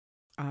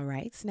All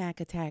right, Snack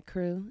Attack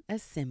crew,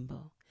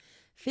 assemble.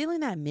 Feeling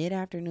that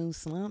mid-afternoon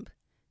slump?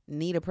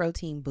 Need a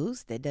protein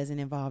boost that doesn't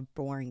involve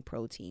boring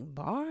protein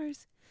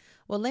bars?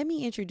 Well, let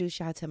me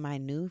introduce y'all to my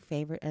new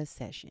favorite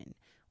obsession,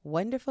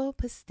 Wonderful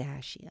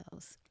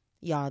Pistachios.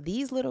 Y'all,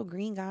 these little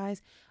green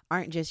guys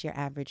aren't just your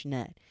average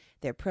nut.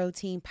 They're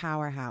protein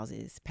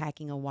powerhouses,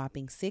 packing a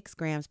whopping 6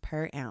 grams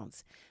per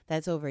ounce.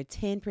 That's over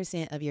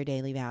 10% of your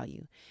daily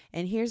value.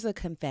 And here's a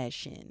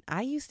confession.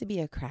 I used to be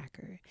a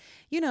cracker.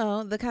 You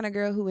know, the kind of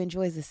girl who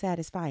enjoys the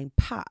satisfying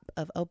pop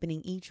of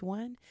opening each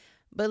one.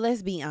 But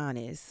let's be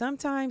honest,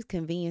 sometimes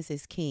convenience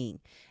is king.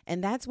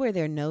 And that's where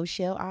their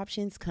no-shell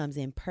options comes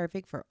in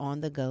perfect for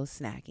on-the-go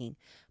snacking.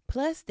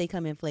 Plus, they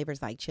come in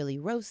flavors like chili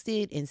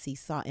roasted and sea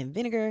salt and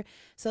vinegar.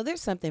 So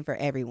there's something for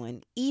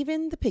everyone,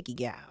 even the picky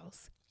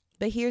gals.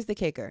 But here's the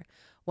kicker.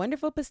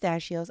 Wonderful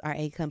Pistachios are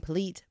a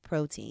complete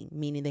protein,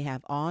 meaning they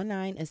have all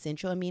 9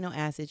 essential amino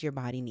acids your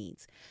body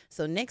needs.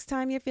 So next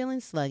time you're feeling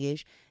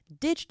sluggish,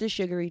 ditch the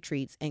sugary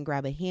treats and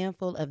grab a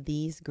handful of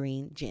these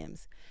green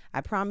gems.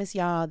 I promise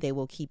y'all they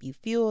will keep you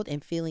fueled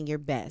and feeling your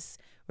best,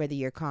 whether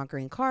you're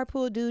conquering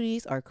carpool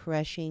duties or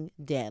crushing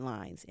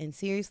deadlines. And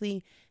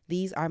seriously,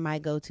 these are my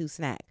go-to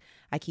snack.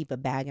 I keep a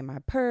bag in my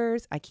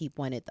purse. I keep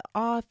one at the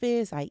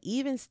office. I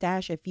even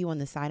stash a few on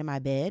the side of my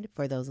bed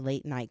for those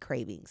late night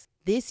cravings.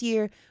 This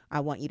year, I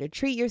want you to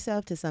treat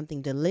yourself to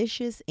something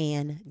delicious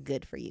and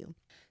good for you.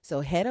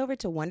 So head over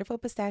to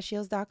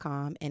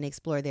wonderfulpistachios.com and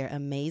explore their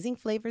amazing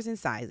flavors and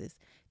sizes.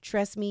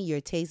 Trust me,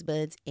 your taste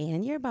buds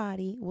and your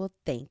body will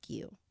thank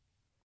you.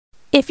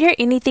 If you're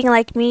anything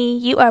like me,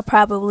 you are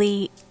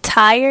probably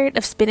tired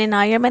of spending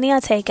all your money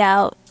on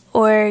takeout,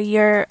 or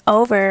you're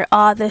over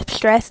all the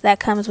stress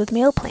that comes with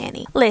meal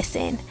planning.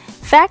 Listen,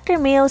 Factor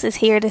Meals is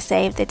here to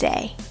save the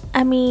day.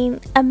 I mean,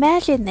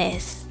 imagine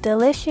this.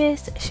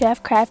 Delicious,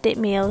 chef-crafted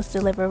meals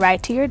delivered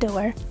right to your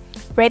door,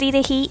 ready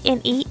to heat and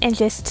eat in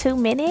just 2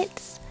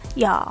 minutes.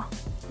 Y'all,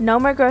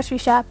 no more grocery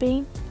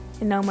shopping,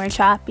 no more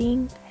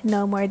chopping,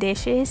 no more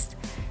dishes.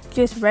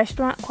 Just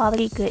restaurant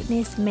quality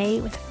goodness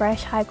made with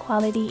fresh, high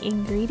quality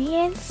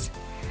ingredients.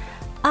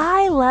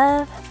 I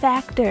love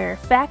Factor.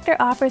 Factor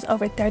offers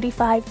over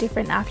 35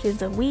 different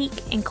options a week,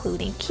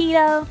 including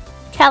keto,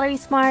 calorie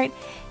smart,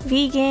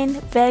 vegan,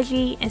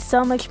 veggie, and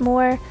so much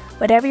more.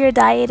 Whatever your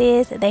diet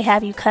is, they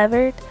have you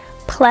covered.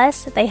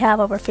 Plus, they have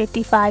over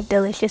 55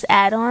 delicious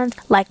add-ons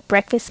like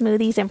breakfast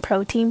smoothies and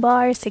protein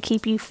bars to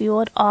keep you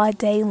fueled all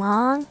day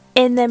long.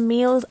 And the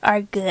meals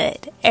are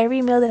good.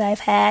 Every meal that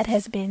I've had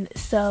has been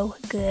so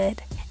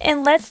good.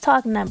 And let's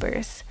talk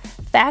numbers.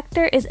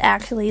 Factor is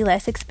actually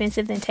less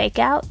expensive than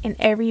takeout, and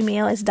every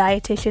meal is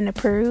dietitian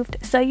approved,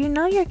 so you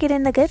know you're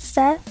getting the good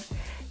stuff.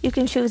 You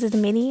can choose as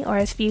many or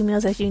as few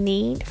meals as you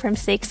need, from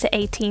 6 to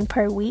 18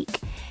 per week.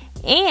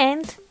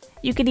 And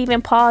you can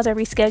even pause or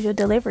reschedule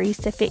deliveries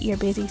to fit your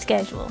busy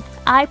schedule.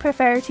 I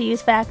prefer to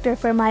use Factor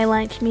for my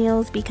lunch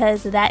meals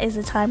because that is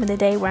the time of the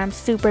day where I'm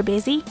super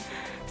busy.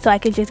 So I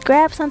can just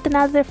grab something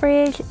out of the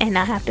fridge and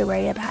not have to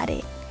worry about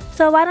it.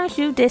 So why don't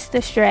you ditch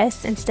the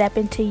stress and step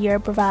into your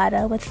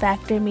bravado with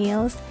Factor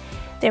meals?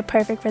 They're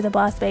perfect for the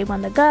boss babe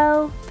on the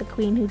go, the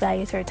queen who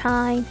values her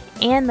time,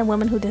 and the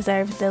woman who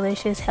deserves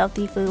delicious,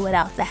 healthy food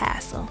without the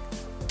hassle.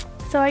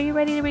 So are you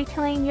ready to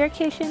reclaim your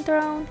kitchen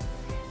throne?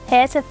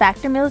 Head to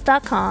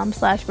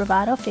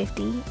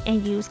factormeals.com/bravado50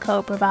 and use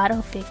code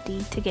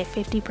bravado50 to get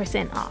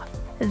 50% off.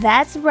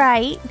 That's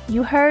right,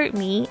 you heard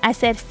me. I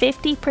said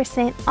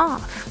 50%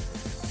 off.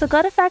 So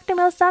go to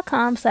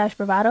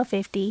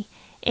factormeals.com/bravado50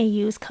 and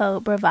use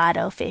code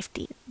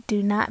bravado50.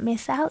 Do not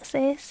miss out,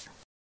 sis.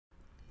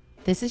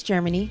 This is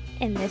Germany.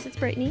 And this is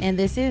Brittany. And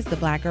this is the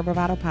Black Girl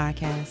Bravado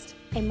Podcast.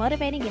 A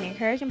motivating and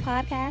encouraging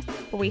podcast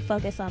where we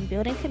focus on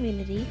building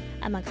community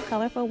amongst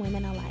colorful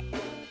women alike.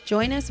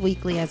 Join us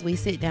weekly as we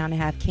sit down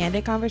and have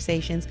candid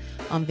conversations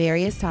on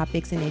various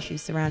topics and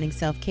issues surrounding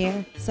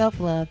self-care,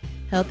 self-love,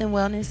 health and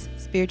wellness,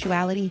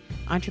 spirituality,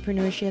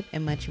 entrepreneurship,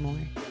 and much more.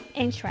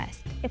 And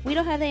trust, if we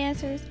don't have the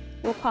answers,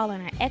 we'll call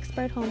on our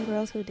expert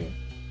homegirls who do.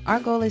 Our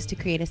goal is to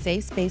create a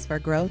safe space for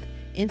growth,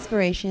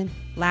 inspiration,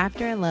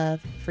 laughter, and love,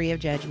 free of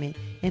judgment,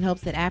 in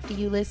hopes that after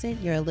you listen,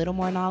 you're a little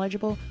more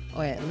knowledgeable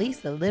or at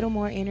least a little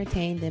more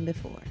entertained than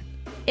before.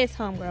 It's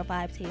homegirl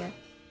vibes here.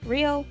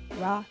 Real,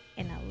 raw,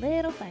 and a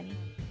little funny.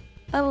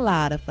 A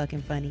lot of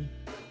fucking funny.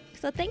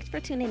 So thanks for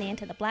tuning in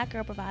to the Black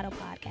Girl Bravado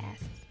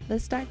Podcast.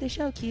 Let's start the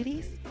show,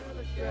 cuties.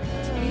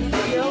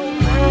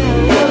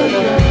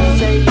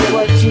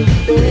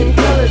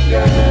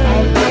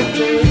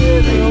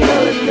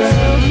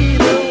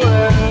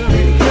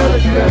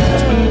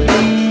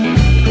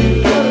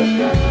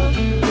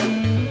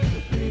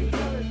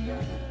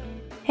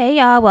 Hey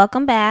y'all,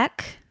 welcome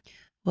back.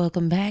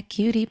 Welcome back,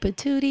 cutie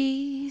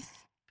patooties.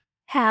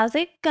 How's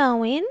it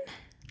going?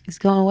 It's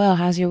going well.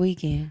 How's your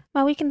weekend?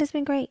 My weekend has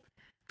been great.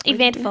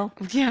 Eventful.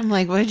 Yeah, I'm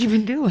like, what have you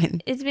been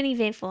doing? It's been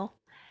eventful.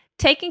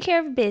 Taking care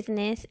of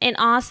business and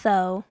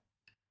also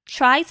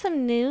tried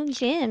some new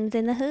gyms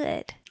in the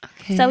hood.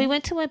 Okay. So we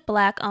went to a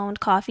Black-owned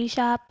coffee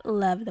shop.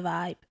 Love the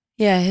vibe.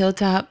 Yeah,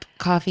 Hilltop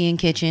Coffee and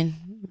Kitchen.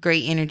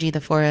 Great energy,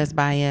 the For Us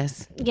by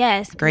Us.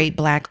 Yes. Great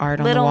black art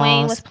on the Lil walls.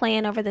 Wayne was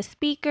playing over the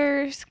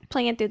speakers,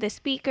 playing through the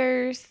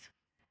speakers.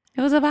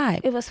 It was a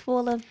vibe. It was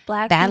full of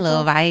black that people.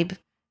 little vibe.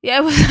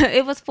 Yeah,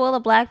 it was full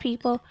of black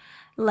people.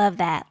 Love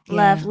that.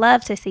 Yeah.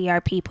 Love to see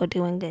our people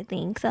doing good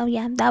things. So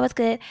yeah, that was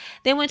good.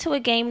 Then went to a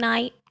game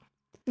night.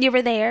 You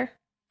were there.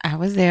 I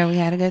was there. We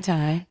had a good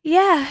time.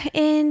 Yeah,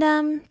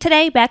 and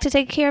today back to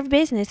take care of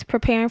business,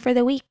 preparing for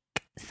the week.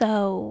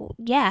 So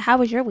yeah, how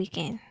was your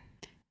weekend?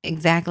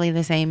 Exactly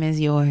the same as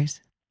yours.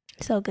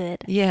 So good.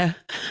 Yeah.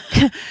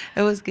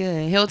 It was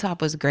good.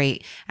 Hilltop was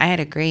great. I had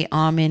a great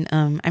a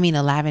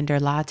lavender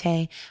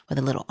latte with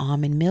a little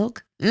almond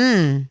milk.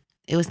 It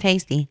was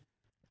tasty.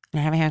 I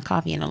haven't had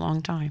coffee in a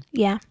long time.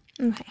 Yeah.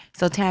 Okay.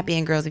 So tap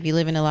in, girls, if you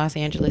live in the Los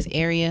Angeles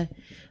area.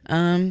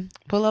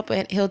 Pull up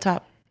at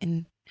Hilltop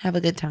and have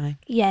a good time.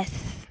 Yes.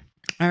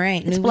 All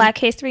right. It's Black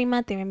History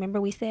Month. And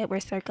remember we said we're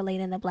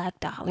circulating the black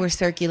dollar. We're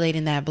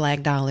circulating that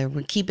black dollar.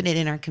 We're keeping it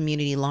in our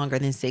community longer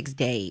than 6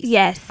 days.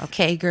 Yes.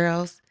 Okay,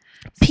 girls.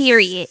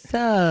 Period.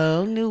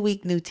 So, new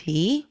week, new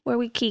tea. Where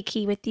we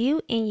kiki with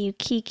you and you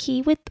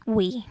kiki with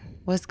we.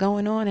 What's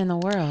going on in the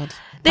world?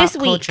 This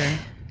Pop week. culture.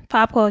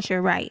 Pop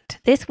culture, right.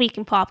 This week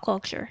in pop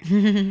culture.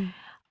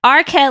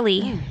 R.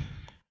 Kelly.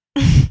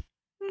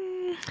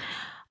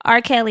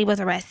 R. Kelly was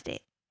arrested.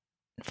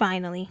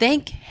 Finally.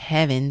 Thank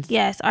heavens.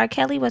 Yes, R.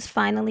 Kelly was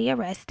finally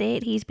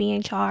arrested. He's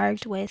being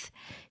charged with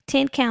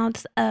 10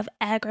 counts of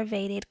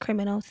aggravated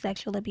criminal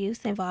sexual abuse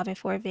involving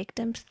 4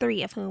 victims,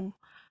 3 of whom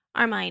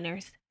are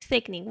minors.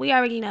 Sickening. We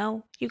already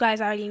know. You guys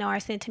already know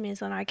our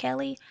sentiments on R.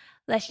 Kelly.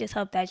 Let's just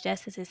hope that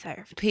justice is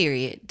served.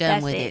 Period. Done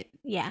That's with it.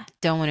 Yeah.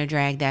 Don't want to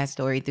drag that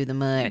story through the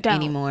mud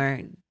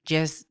anymore.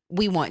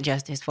 We want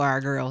justice for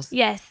our girls.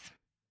 Yes.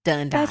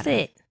 Done. That's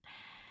it.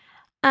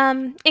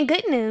 And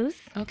good news.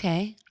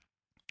 Okay.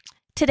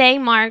 Today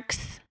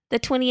marks the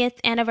 20th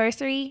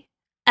anniversary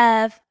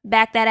of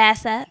Back That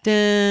Ass Up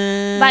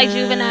by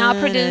Juvenile,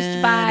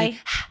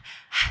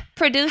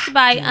 produced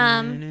by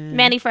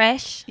Manny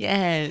Fresh.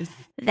 Yes.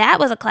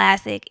 That was a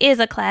classic. Is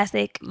a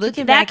classic.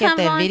 Looking back at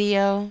that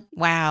video,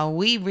 wow,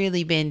 we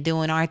really been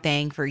doing our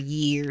thing for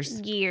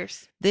years.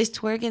 This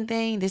twerking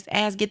thing, this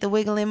ass get the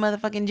wiggling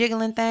motherfucking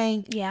jiggling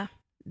thing. Yeah.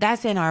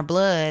 That's in our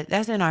blood.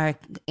 That's in our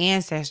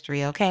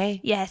ancestry,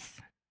 okay? Yes.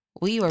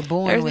 We were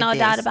born There's with no this.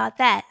 doubt about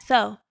that.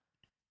 So,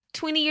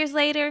 20 years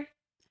later,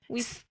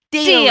 we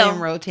still in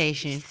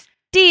rotation.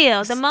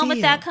 The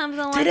moment that comes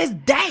on. To this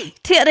day.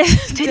 Till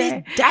this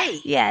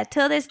day. Yeah,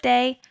 till this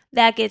day,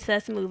 that gets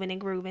us moving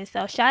and grooving.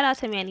 So shout out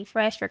to Manny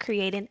Fresh for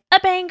creating a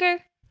banger.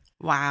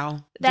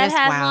 Wow. That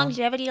has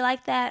longevity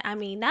like that. I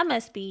mean, that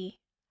must be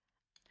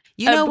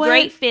a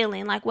great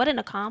feeling. Like, what an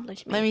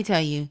accomplishment. Let me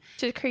tell you.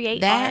 To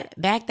create that, art.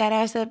 Back That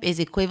Ass Up is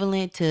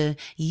equivalent to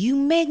You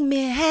Make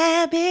Me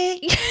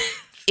Happy.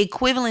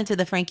 Equivalent to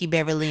the Frankie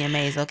Beverly and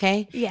Maze,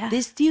 okay? Yeah.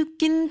 This you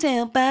can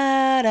tell.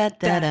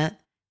 Ba-da-da-da.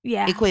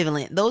 Yeah.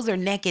 Equivalent. Those are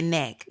neck and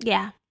neck.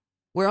 Yeah.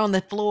 We're on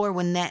the floor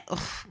when that,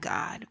 oh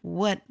God,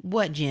 what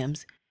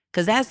gems?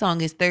 Because that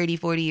song is 30,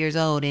 40 years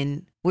old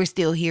and we're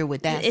still here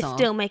with that song. It's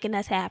still making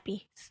us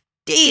happy.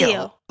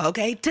 Still.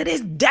 Okay, to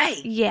this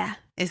day. Yeah.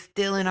 It's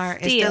still in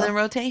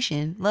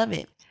rotation. Love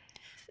it.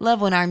 Love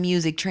when our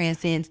music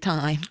transcends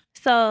time.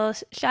 So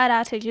shout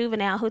out to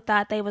Juvenile who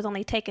thought they was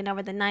only taking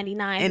over the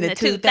 99 in the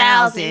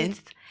 2000s.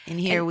 And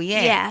here we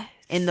at. Yeah.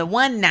 In the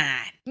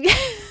 19.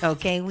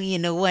 Okay, we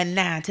in the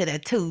 19 to the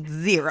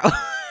 20.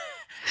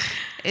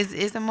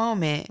 It's a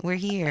moment. We're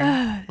here.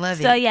 Love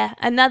it. So yeah,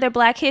 another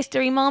Black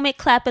History moment.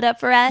 Clap it up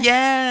for us.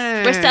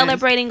 Yes. We're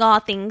celebrating all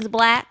things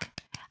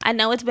Black. I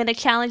know it's been a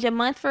challenging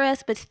month for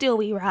us, but still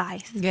we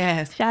rise.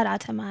 Yes. Shout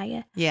out to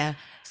Maya. Yeah.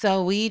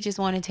 So we just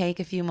want to take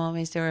a few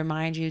moments to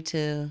remind you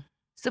to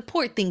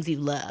support things you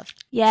love.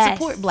 Yes.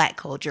 Support Black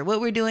culture. What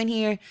we're doing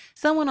here.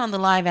 Someone on the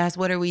live asked,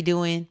 what are we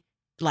doing?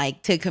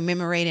 Like to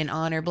commemorate and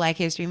honor Black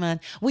History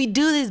Month. We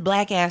do this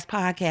Black Ass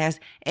podcast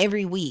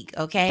every week,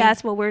 okay?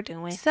 That's what we're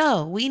doing.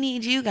 So we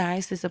need you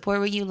guys to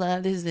support what you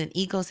love. This is an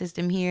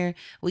ecosystem here.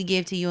 We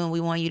give to you and we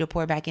want you to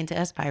pour back into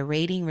us by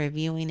rating,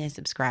 reviewing, and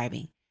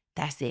subscribing.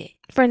 That's it.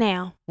 For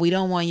now. We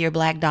don't want your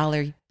black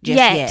dollar just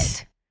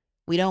yet.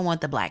 We don't want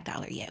the black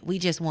dollar yet. We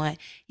just want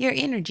your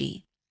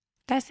energy.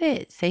 That's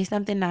it. Say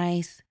something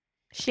nice.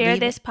 Share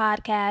this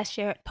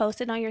podcast.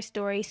 Post it on your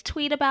stories.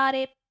 Tweet about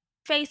it.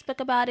 Facebook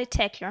about it.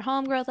 Text your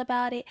homegirls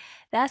about it.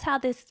 That's how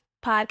this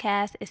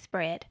podcast is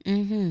spread.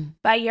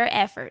 By your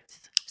efforts.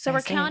 So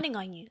we're counting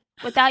on you.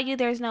 Without you,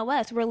 there's no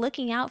us. We're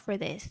looking out for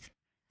this.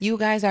 You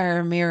guys are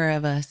a mirror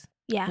of us.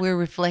 Yeah. We're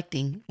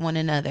reflecting one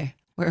another.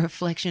 We're a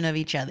reflection of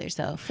each other.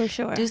 So for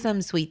sure. Do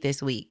something sweet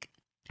this week.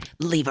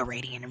 Leave a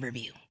rating and a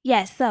review.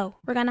 Yes, so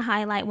we're going to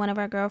highlight one of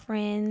our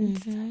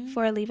girlfriends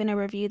for leaving a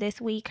review this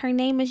week. Her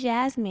name is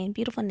Jasmine.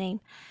 Beautiful name.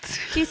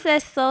 She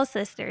says, Soul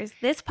Sisters,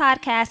 this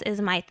podcast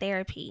is my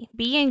therapy.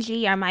 B and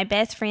G are my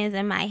best friends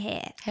in my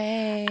head.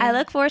 Hey. I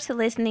look forward to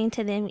listening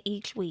to them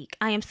each week.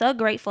 I am so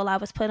grateful I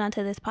was put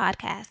onto this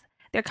podcast.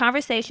 Their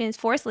conversations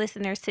force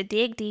listeners to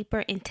dig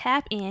deeper and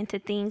tap into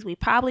things we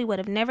probably would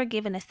have never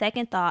given a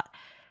second thought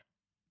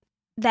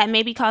that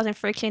may be causing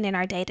friction in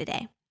our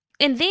day-to-day.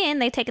 And then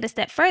they take it a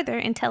step further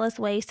and tell us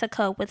ways to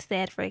cope with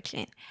said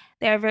friction.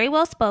 They are very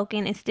well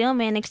spoken and still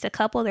manage to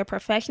couple their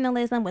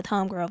professionalism with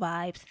homegirl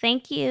vibes.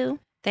 Thank you.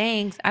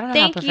 Thanks. I don't know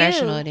how Thank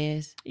professional you. it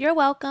is. You're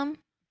welcome.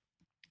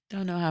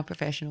 Don't know how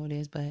professional it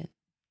is, but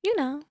You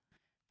know,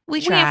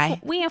 we try.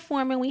 We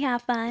inform and we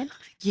have fun.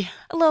 Yeah.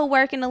 A little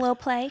work and a little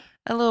play.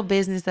 A little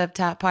business up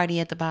top, party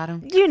at the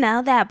bottom. You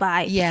know, that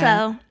vibe. Yeah.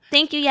 So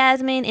thank you,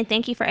 Yasmin, and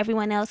thank you for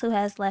everyone else who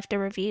has left a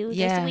review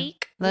this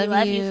week. We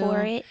love you for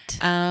it.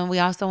 We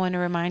also want to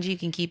remind you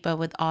can keep up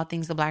with all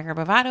things The Black Girl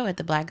Bravado at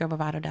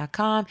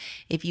theblackgirlbravado.com.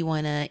 If you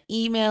want to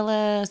email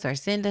us or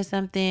send us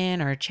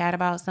something or chat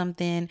about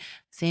something,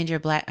 send your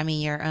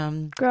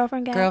girlfriend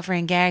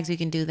gags. You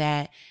can do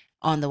that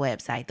on the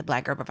website,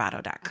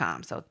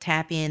 theblackgirlbravado.com. So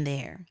tap in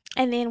there.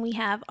 And then we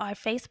have our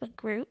Facebook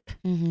group,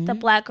 the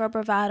Black Girl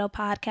Bravado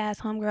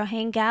Podcast Homegirl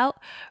Hangout,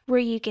 where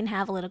you can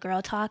have a little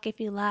girl talk if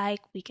you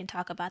like. We can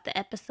talk about the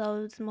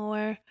episodes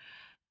more.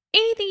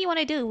 Anything you want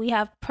to do. We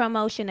have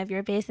promotion of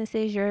your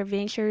businesses, your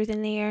ventures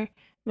in there.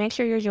 Make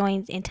sure you're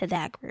joined into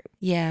that group.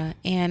 Yeah.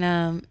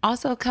 And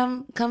also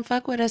come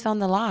fuck with us on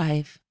the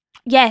live.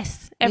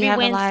 Yes. Every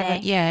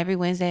Wednesday. Every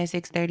Wednesday at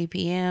 6:30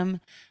 p.m.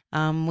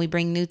 We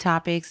bring new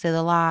topics to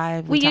the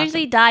live. We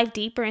usually dive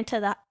deeper into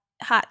the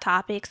hot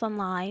topics on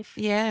live.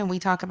 Yeah, and we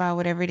talk about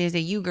whatever it is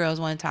that you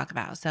girls want to talk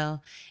about. So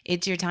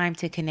it's your time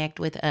to connect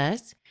with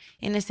us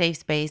in a safe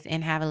space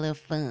and have a little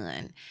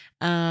fun.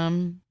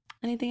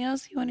 Anything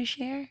else you want to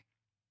share?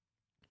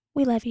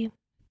 We love you.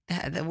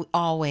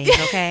 Always,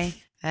 okay?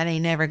 That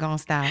ain't never gonna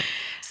stop.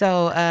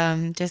 So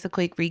just a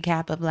quick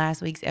recap of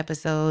last week's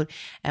episode.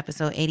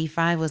 Episode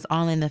 85 was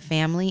all in the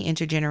family,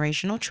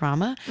 intergenerational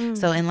trauma.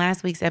 So in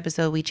last week's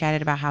episode, we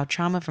chatted about how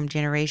trauma from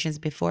generations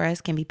before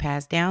us can be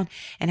passed down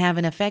and have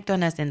an effect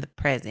on us in the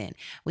present.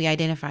 We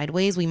identified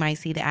ways we might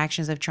see the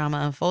actions of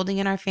trauma unfolding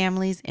in our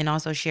families and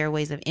also share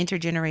ways of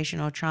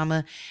intergenerational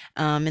trauma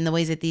and the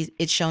ways that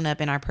it's shown up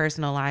in our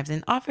personal lives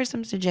and offer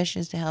some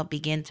suggestions to help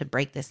begin to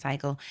break this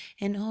cycle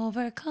and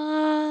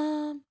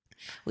overcome.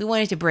 We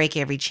wanted to break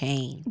every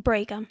chain.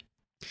 Break them.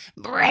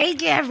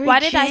 Break every chain. Why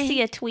did I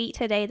see a tweet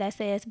today that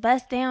says,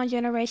 bust down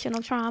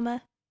generational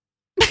trauma?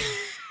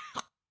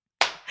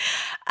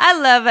 I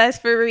love us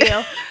for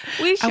real.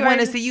 I want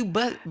to see you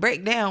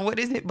break down. What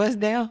is it? Bust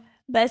down?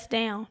 Bust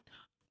down.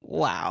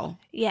 Wow.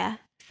 Yeah.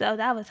 So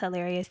that was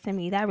hilarious to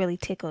me. That really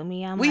tickled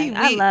me.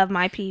 I love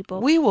my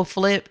people. We will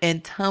flip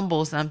and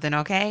tumble something,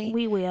 okay?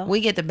 We will.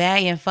 We get the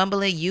bag and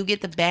fumble it. You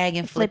get the bag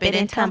and flip it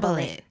and tumble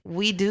it.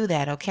 We do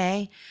that,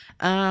 okay?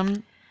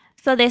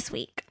 So this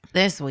week,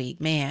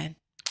 man,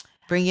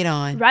 bring it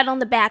on. Right on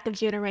the back of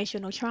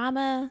generational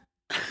trauma,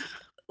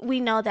 we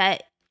know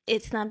that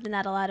it's something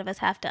that a lot of us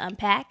have to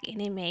unpack, and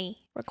it may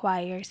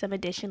require some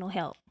additional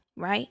help,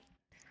 right?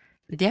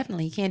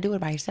 Definitely. You can't do it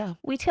by yourself.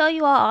 We tell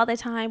you all the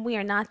time, we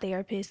are not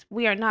therapists.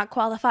 We are not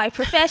qualified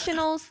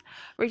professionals.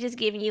 We're just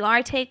giving you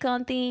our take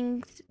on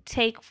things.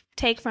 Take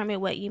from it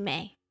what you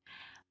may.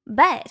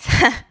 But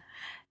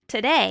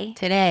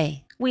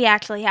today, we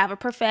actually have a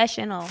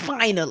professional.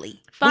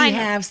 Finally. We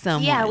have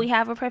someone. Yeah, we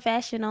have a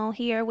professional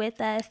here with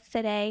us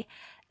today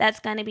that's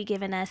going to be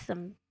giving us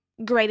some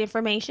great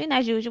information.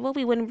 As usual,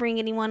 we wouldn't bring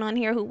anyone on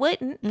here who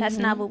wouldn't. That's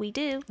not what we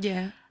do.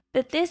 Yeah.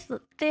 But this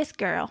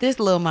girl. This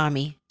little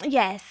mommy.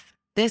 Yes.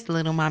 This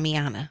little mommy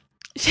Anna.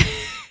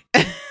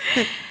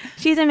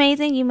 She's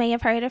amazing. You may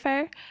have heard of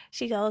her.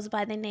 She goes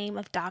by the name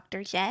of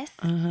Dr. Jess.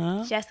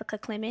 Jessica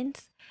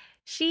Clemons.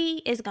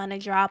 She is going to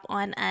drop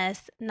on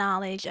us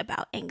knowledge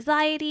about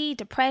anxiety,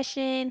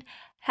 depression,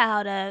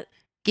 how to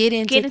get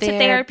into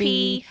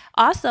therapy.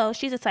 Also,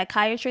 she's a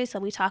psychiatrist, so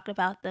we talked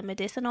about the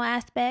medicinal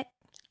aspect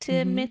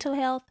to mental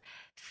health.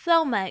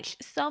 So much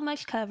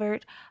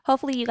covered.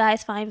 Hopefully you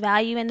guys find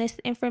value in this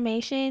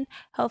information.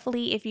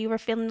 Hopefully if you were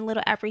feeling a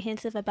little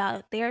apprehensive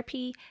about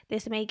therapy,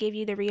 this may give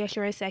you the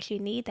reassurance that you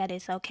need that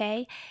it's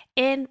okay.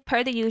 And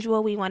per the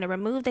usual, we want to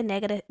remove the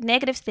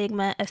negative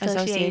stigma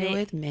associated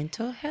with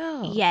mental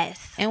health.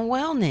 Yes. And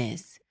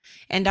wellness.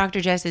 And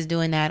Dr. Jess is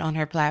doing that on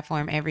her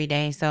platform every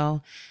day.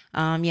 So,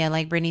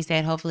 like Brittany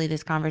said, hopefully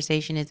this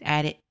conversation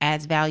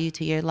adds value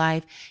to your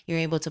life. You're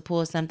able to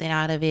pull something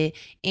out of it.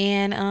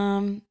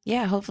 And,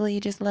 hopefully you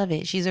just love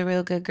it. She's a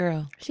real good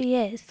girl. She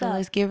is. So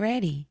let's get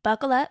ready.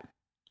 Buckle up.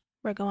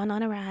 We're going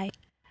on a ride.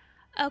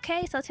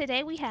 Okay, so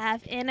today we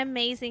have an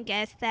amazing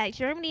guest that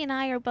Germany and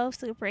I are both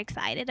super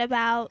excited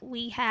about.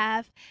 We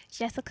have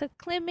Jessica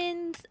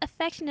Clemons,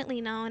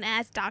 affectionately known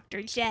as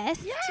Dr.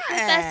 Jess, with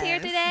us here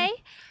today.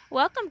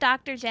 Welcome,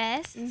 Dr.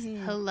 Jess.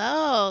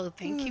 Hello.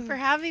 Thank you for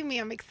having me.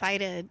 I'm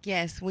excited.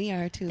 Yes, we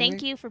are too.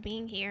 Thank you for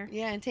being here.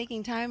 Yeah, and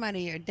taking time out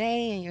of your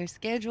day and your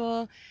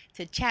schedule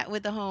to chat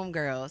with the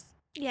homegirls.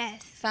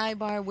 Yes.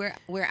 Sidebar,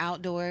 we're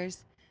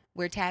outdoors.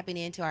 We're tapping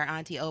into our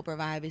Auntie Oprah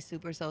vibe. It's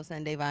Super Soul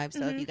Sunday vibe.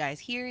 So if you guys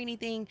hear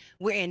anything,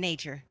 we're in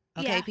nature.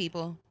 Okay,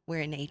 people?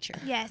 We're in nature.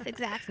 Yes,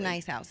 exactly.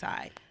 It's nice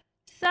outside.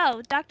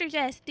 So, Dr.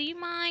 Jess, do you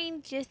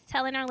mind just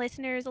telling our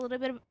listeners a little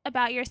bit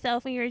about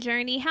yourself and your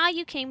journey, how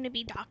you came to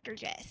be Dr.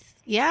 Jess?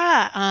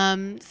 Yeah.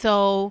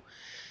 So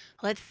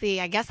let's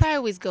see. I guess I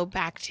always go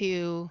back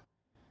to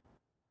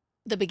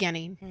The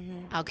beginning.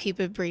 Mm-hmm. I'll keep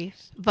it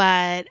brief.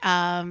 But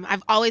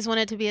I've always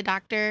wanted to be a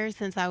doctor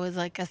since I was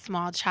like a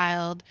small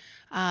child.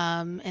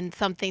 And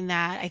something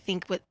that I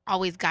think what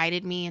always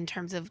guided me in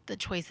terms of the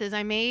choices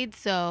I made.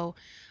 So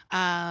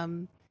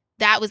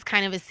that was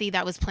kind of a seed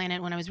that was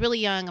planted when I was really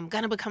young. I'm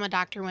going to become a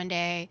doctor one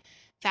day.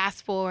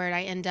 Fast forward,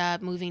 I end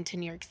up moving to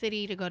New York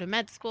City to go to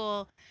med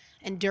school.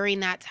 And during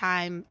that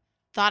time,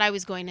 thought I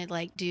was going to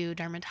like do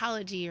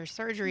dermatology or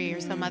surgery or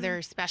some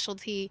other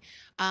specialty,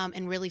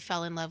 and really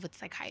fell in love with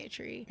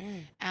psychiatry.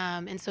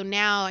 And so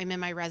now I'm in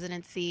my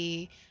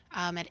residency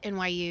at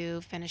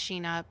NYU,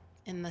 finishing up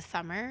in the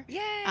summer.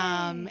 Yay!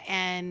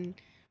 And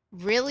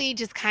really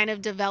just kind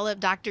of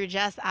developed Dr.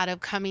 Jess out of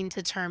coming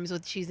to terms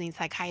with choosing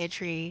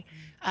psychiatry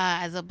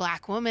as a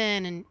Black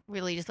woman and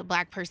really just a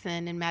Black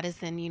person in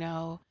medicine. You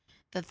know,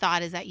 the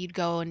thought is that you'd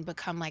go and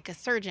become like a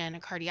surgeon, a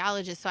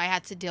cardiologist. So I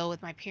had to deal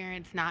with my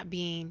parents not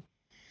being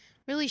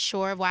really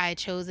sure of why I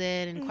chose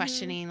it and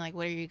questioning like,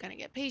 what are you going to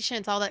get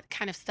patients, all that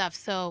kind of stuff.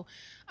 So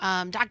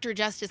Dr.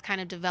 Jess just kind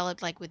of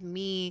developed like with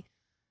me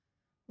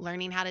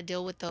learning how to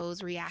deal with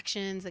those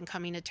reactions and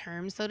coming to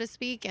terms, so to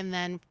speak, and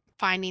then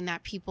finding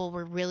that people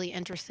were really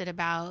interested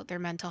about their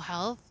mental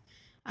health.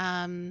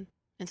 And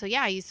so,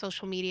 yeah, I use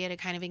social media to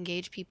kind of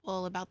engage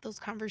people about those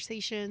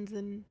conversations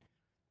and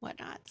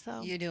whatnot.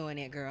 So You're doing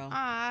it, girl.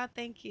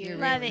 Thank you. You're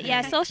Love really it.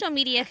 Yeah, doing it. social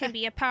media can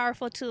be a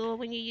powerful tool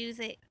when you use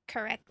it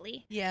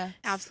correctly. Yeah.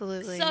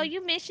 Absolutely. So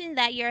you mentioned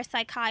that you're a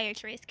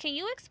psychiatrist. Can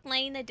you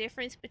explain the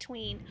difference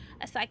between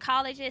a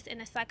psychologist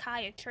and a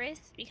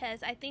psychiatrist?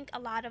 Because I think a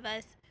lot of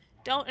us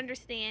don't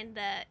understand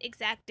the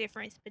exact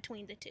difference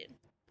between the two.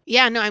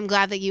 Yeah, no, I'm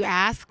glad that you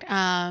asked,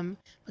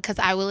 because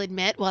I will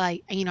admit, well, I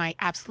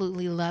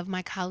absolutely love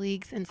my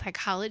colleagues in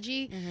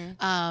psychology.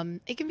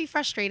 It can be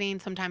frustrating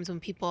sometimes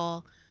when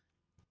people,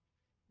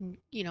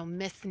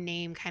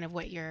 misname kind of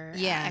what your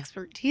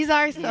expertise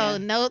are. So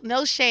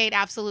no shade,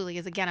 absolutely.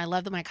 Because again, I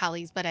love my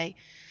colleagues, but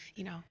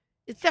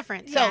it's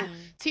different. So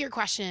to your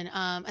question,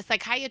 a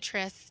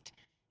psychiatrist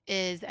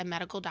is a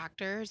medical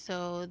doctor.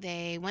 So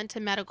they went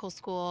to medical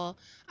school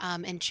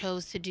and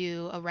chose to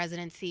do a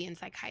residency in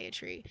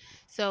psychiatry.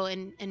 So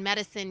in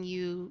medicine,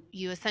 you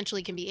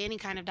essentially can be any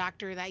kind of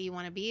doctor that you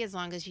want to be as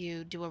long as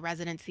you do a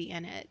residency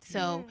in it.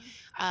 So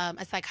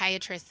a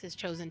psychiatrist has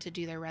chosen to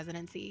do their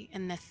residency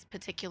in this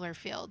particular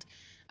field.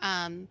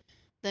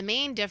 The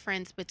main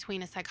difference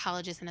between a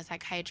psychologist and a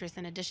psychiatrist,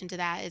 in addition to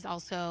that, is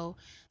also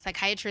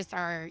psychiatrists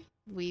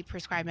we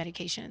prescribe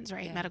medications,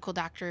 right? Yeah. Medical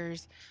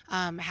doctors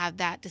have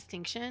that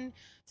distinction.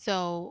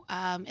 So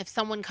if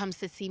someone comes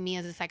to see me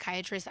as a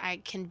psychiatrist,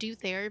 I can do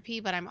therapy,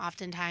 but I'm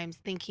oftentimes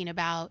thinking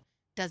about,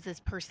 does this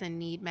person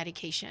need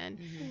medication?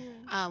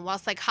 While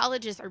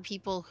psychologists are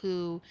people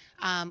who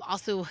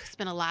also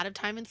spend a lot of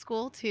time in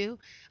school too.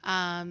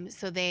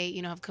 So they,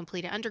 have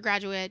completed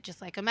undergraduate,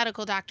 just like a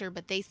medical doctor,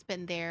 but they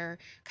spend their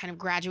kind of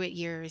graduate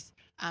years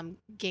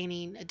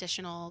gaining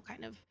additional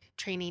kind of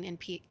training in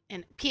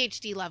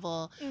PhD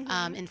level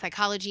in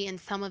psychology, and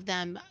some of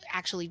them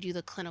actually do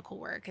the clinical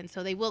work. And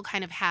so they will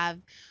kind of have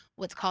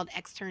what's called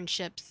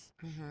externships,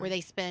 where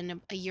they spend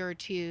a year or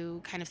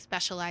two kind of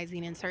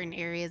specializing in certain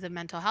areas of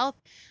mental health.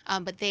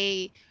 But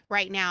they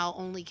right now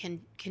only can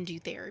do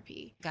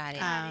therapy. Got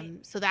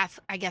it. So that's,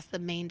 I guess, the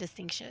main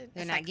distinction.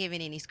 They're not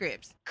giving any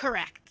scripts.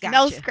 Correct. Gotcha.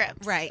 No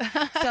scripts. Right.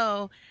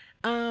 So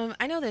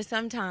I know that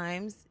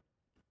sometimes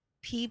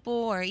people,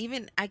 or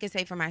even I could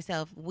say for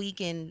myself, we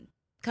can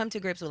come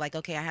to grips with like,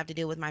 okay, I have to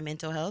deal with my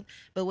mental health.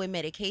 But when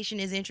medication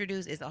is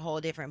introduced, it's a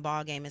whole different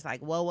ball game. It's like,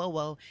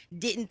 whoa.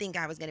 Didn't think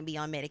I was going to be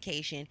on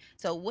medication.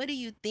 So what do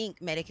you think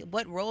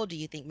what role do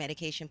you think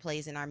medication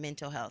plays in our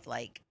mental health?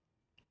 Like,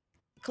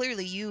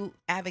 clearly you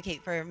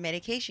advocate for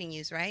medication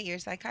use, right? You're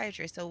a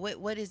psychiatrist. So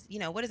what is,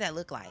 what does that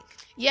look like?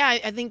 Yeah,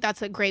 I think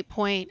that's a great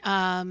point.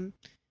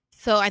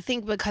 So I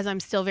think because I'm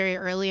still very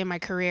early in my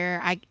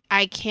career,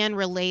 I can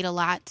relate a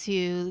lot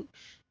to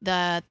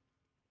the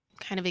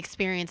kind of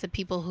experience of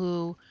people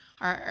who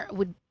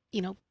would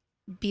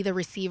be the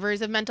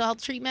receivers of mental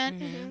health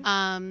treatment.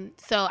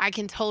 So I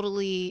can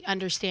totally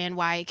understand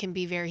why it can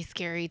be very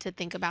scary to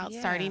think about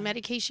starting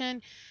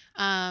medication.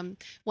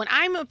 When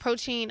I'm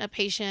approaching a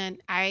patient,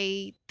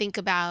 I think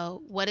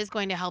about what is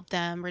going to help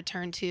them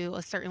return to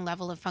a certain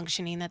level of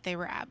functioning that they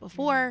were at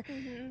before.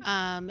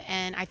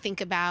 And I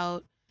think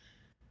about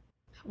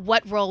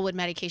what role would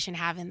medication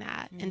have in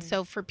that. And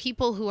so for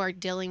people who are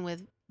dealing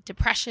with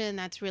depression,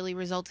 that's really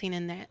resulting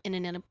in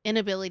an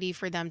inability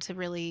for them to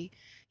really,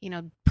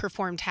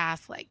 perform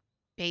tasks like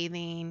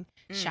bathing,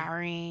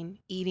 showering,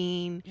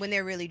 eating. When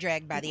they're really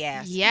dragged by the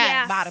ass.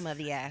 Yes. Bottom of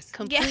the ass.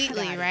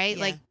 Completely, right?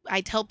 Yeah. Like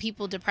I tell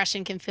people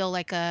depression can feel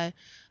like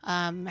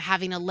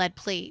having a lead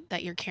plate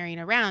that you're carrying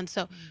around.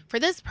 So for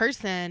this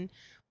person,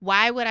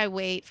 why would I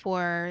wait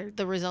for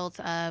the results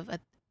of a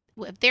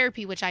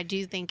therapy, which I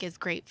do think is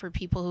great for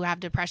people who have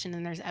depression,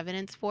 and there's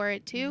evidence for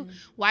it too?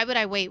 Why would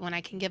I wait when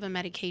I can give a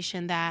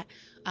medication that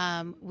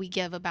we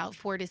give about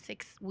 4 to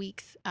 6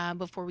 weeks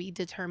before we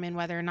determine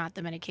whether or not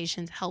the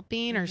medication's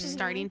helping or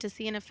starting to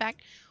see an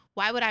effect?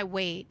 Why would I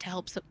wait to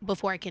help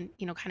before I can,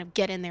 kind of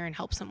get in there and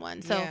help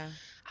someone? So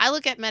I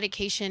look at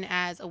medication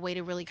as a way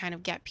to really kind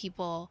of get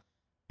people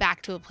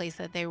back to a place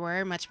that they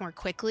were much more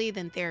quickly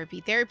than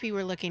therapy. Therapy,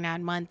 we're looking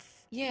at months,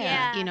 a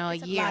year. A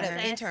lot of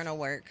internal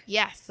work.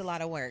 Yes. It's a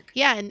lot of work.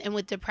 Yeah, and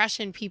with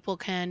depression, people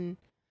can,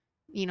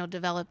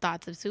 develop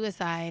thoughts of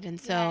suicide. And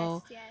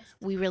so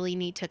we really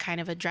need to kind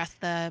of address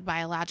the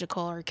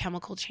biological or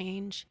chemical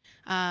change.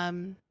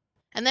 And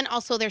then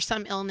also there's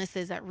some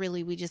illnesses that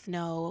really we just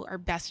know are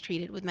best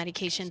treated with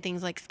medication,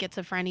 things like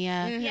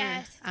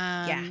schizophrenia,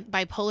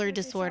 bipolar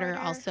disorder,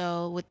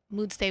 also with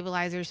mood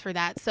stabilizers for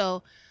that.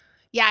 So,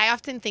 I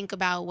often think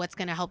about what's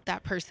going to help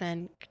that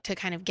person to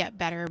kind of get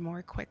better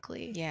more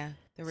quickly. Yeah,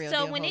 the real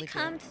deal. So when it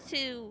comes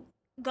to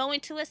going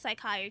to a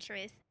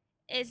psychiatrist,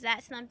 is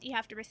that something you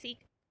have to seek?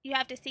 You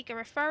have to seek a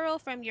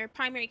referral from your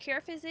primary care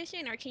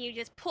physician, or can you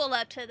just pull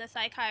up to the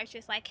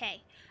psychiatrist like,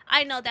 hey,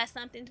 I know that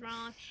something's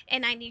wrong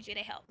and I need you to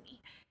help me?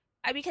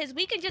 Because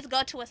we can just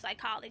go to a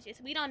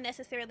psychologist. We don't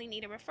necessarily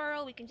need a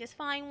referral. We can just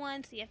find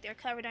one, see if they're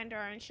covered under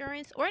our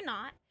insurance or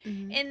not,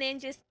 and then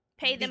just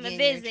pay them a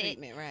visit.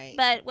 Right.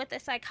 But with a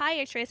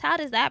psychiatrist, how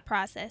does that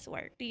process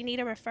work? Do you need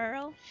a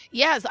referral?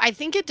 Yes, I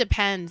think it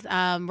depends.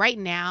 Right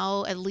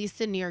now, at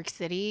least in New York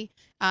City,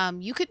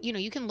 you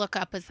can look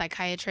up a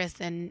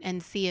psychiatrist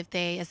and see if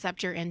they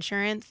accept your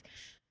insurance.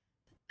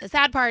 The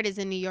sad part is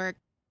in New York,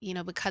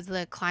 because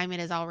the climate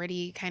is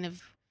already kind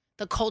of,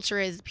 the culture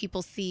is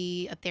people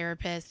see a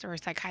therapist or a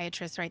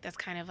psychiatrist, right? That's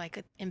kind of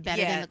like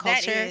embedded in the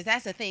culture.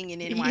 That's a thing in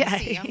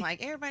NYC. I'm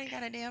like, everybody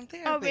got a damn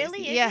therapist. Oh,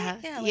 really? Yeah.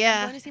 I'm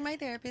going to see my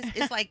therapist.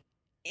 It's like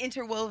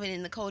interwoven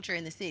in the culture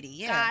in the city.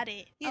 Yeah. Got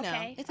it.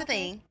 It's a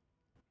thing.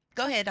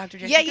 Go ahead, Dr.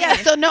 Jessica. Yeah.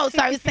 So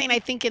I was saying, I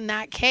think in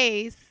that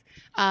case,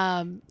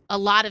 a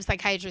lot of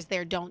psychiatrists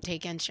there don't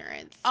take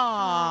insurance.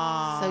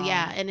 Oh. So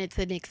and it's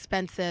an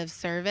expensive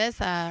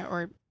service,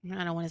 or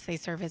I don't want to say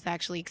service,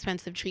 actually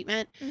expensive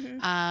treatment.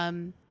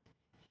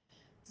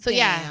 So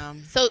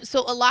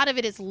so a lot of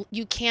it is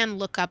you can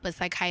look up a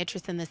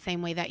psychiatrist in the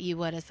same way that you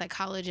would a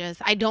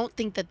psychologist. I don't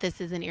think that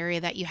this is an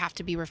area that you have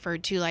to be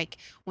referred to like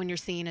when you're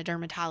seeing a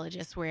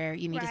dermatologist, where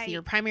you need to see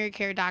your primary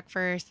care doc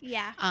first.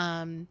 Yeah.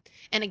 And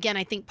again,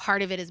 I think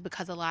part of it is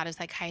because a lot of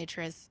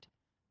psychiatrists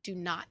do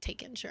not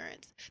take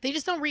insurance. They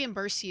just don't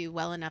reimburse you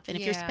well enough. And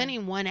if you're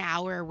spending 1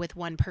 hour with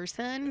one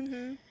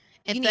person,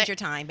 you need your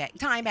time back.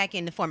 Time back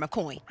in the form of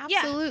coin.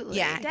 Absolutely.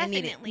 Yeah,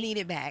 definitely. Need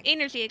it back.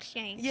 Energy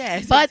exchange.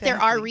 Yes. But there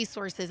are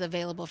resources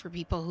available for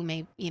people who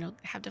may,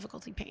 have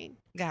difficulty paying.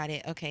 Got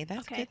it. Okay,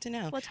 that's good to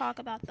know. We'll talk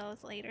about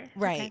those later.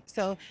 Right. Okay.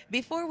 So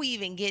before we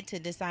even get to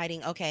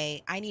deciding,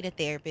 okay, I need a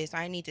therapist, or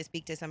I need to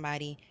speak to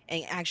somebody,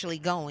 and actually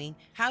going,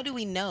 how do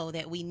we know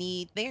that we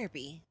need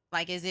therapy?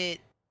 Like, is it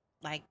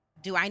like,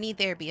 do I need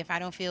therapy if I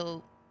don't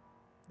feel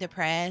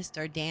depressed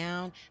or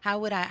down? How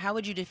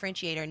would you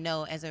differentiate or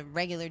know as a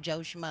regular Joe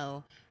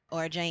Schmo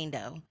or a Jane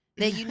Doe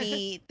that you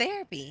need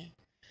therapy?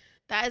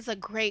 That is a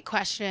great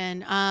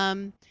question.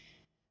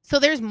 So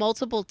there's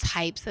multiple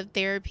types of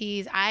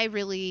therapies. I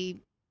really,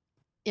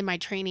 in my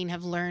training,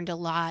 have learned a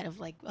lot of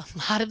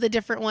the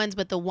different ones,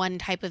 but the one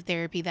type of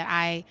therapy that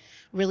I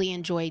really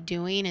enjoy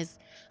doing is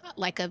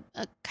like a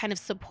kind of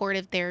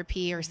supportive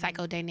therapy or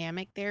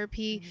psychodynamic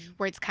therapy,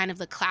 where it's kind of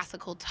the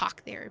classical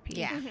talk therapy.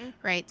 Yeah.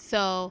 Right.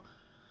 So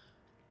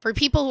for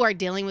people who are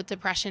dealing with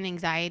depression,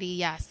 anxiety,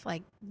 yes,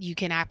 like you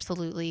can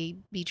absolutely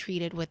be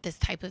treated with this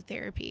type of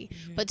therapy.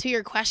 But to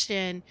your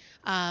question,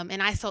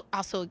 and I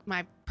also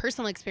my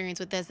personal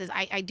experience with this is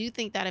I do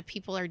think that if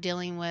people are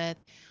dealing with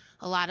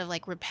a lot of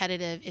like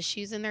repetitive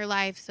issues in their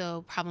life,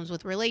 so problems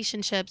with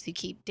relationships, you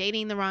keep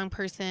dating the wrong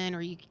person,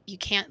 or you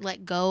can't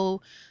let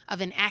go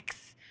of an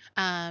ex,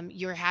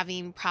 you're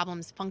having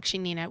problems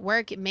functioning at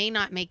work. It may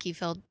not make you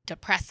feel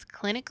depressed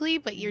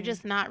clinically, but you're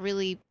just not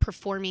really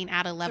performing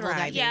at a level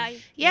that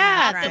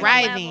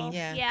thriving.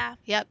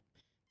 Yep.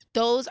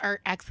 Those are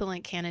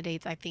excellent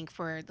candidates, I think,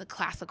 for the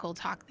classical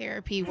talk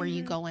therapy, where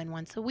you go in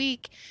once a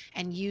week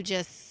and you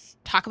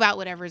just talk about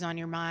whatever's on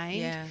your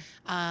mind. Yeah.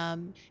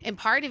 And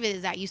part of it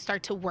is that you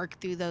start to work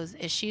through those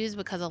issues,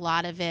 because a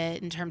lot of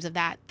it, in terms of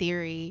that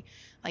theory,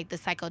 like the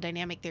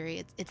psychodynamic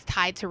theory, it's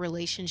tied to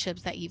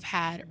relationships that you've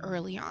had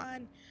early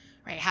on,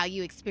 right? How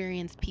you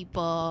experience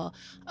people,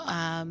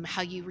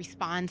 how you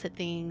respond to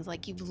things.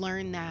 Like you've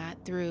learned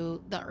that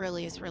through the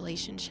earliest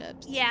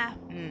relationships. Yeah,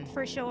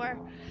 for sure.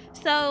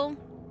 So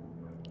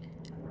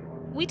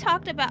we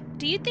talked about,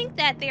 do you think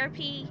that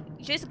therapy,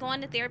 just going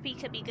to therapy,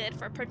 could be good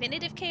for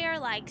preventative care?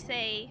 Like,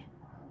 say,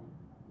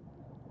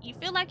 you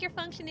feel like you're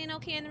functioning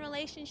okay in the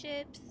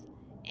relationships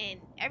and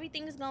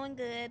everything is going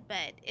good,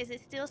 but is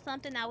it still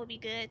something that would be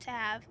good to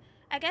have,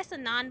 I guess, a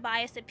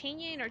non-biased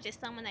opinion, or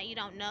just someone that you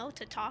don't know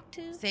to talk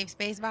to? Safe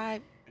space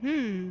vibe?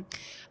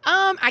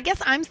 I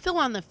guess I'm still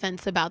on the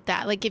fence about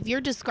that. Like, if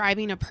you're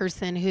describing a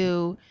person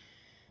who,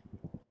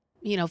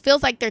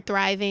 feels like they're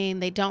thriving,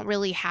 they don't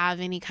really have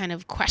any kind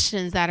of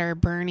questions that are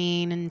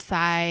burning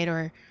inside,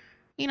 or,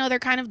 they're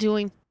kind of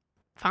doing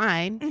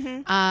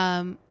fine.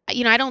 I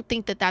don't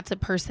think that that's a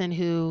person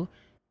who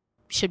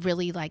should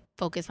really like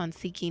focus on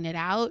seeking it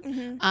out.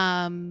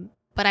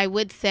 But I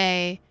would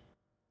say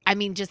I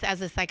mean, just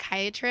as a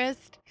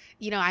psychiatrist,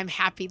 I'm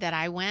happy that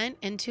I went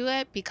into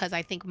it because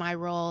I think my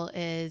role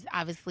is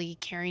obviously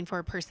caring for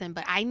a person,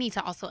 but I need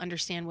to also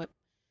understand what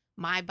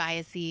my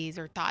biases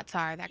or thoughts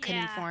are that could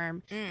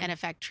inform and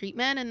affect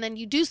treatment. And then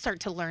you do start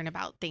to learn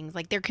about things.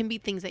 Like there can be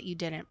things that you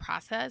didn't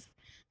process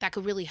that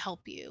could really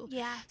help you.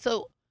 Yeah.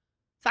 So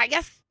I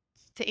guess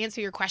to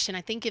answer your question,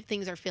 I think if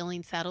things are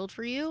feeling settled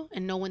for you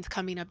and no one's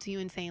coming up to you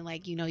and saying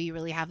like, you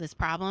really have this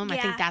problem, I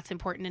think that's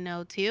important to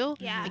know too.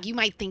 Yeah. Like you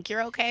might think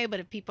you're okay, but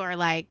if people are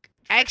like,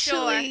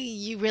 actually,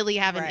 you really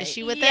have an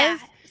issue with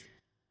this.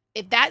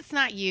 If that's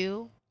not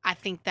you, I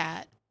think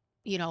that,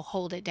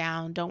 hold it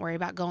down. Don't worry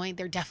about going.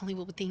 There definitely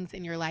will be things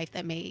in your life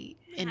that may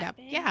end up,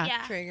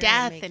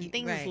 death and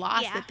things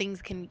lost that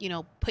things can,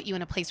 put you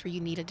in a place where you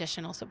need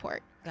additional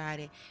support. Got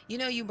it.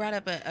 You brought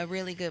up a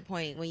really good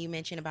point when you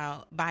mentioned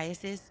about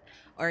biases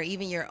or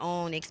even your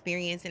own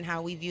experience and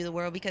how we view the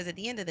world, because at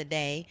the end of the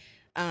day,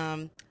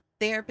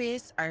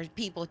 therapists are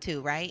people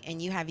too, right?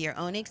 And you have your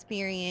own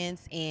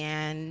experience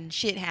and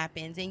shit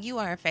happens and you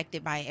are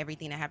affected by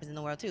everything that happens in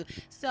the world too.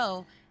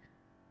 So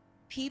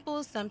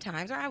people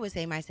sometimes, or I would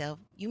say myself,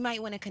 you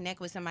might want to connect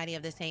with somebody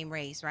of the same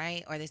race,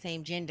 right? Or the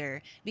same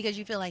gender because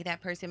you feel like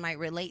that person might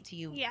relate to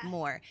you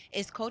more.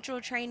 Is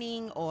cultural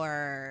training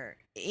or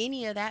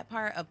any of that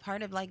a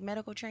part of like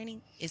medical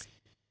training? Is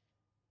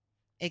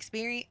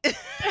experience?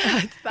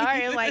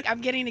 Sorry,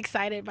 I'm getting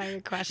excited by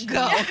your question.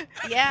 Go.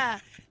 Yeah.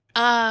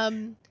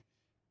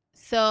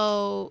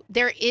 So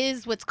there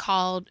is what's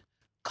called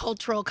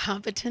cultural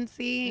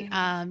competency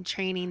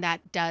training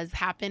that does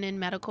happen in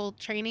medical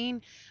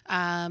training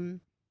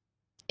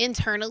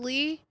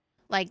internally,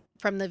 like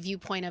from the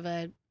viewpoint of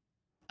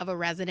a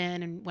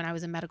resident, and when I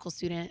was a medical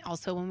student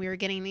also, when we were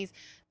getting these,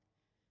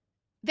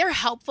 they're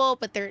helpful,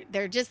 but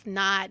they're just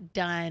not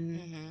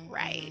done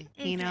right.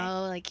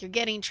 Like you're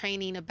getting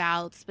training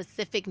about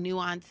specific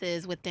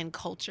nuances within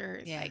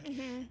cultures, like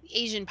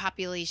Asian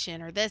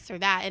population or this or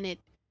that, and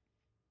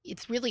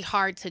it's really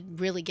hard to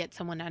really get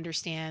someone to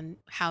understand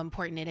how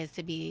important it is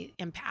to be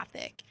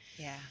empathic.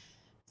 Yeah.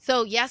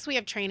 So yes, we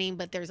have training,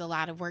 but there's a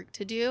lot of work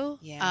to do.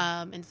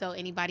 Yeah. And so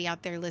anybody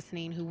out there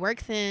listening who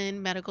works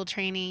in medical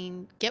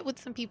training, get with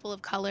some people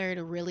of color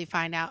to really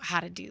find out how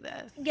to do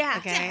this. Yeah.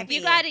 Okay?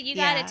 You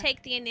gotta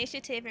take the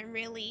initiative and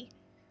really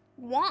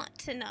want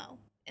to know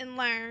and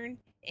learn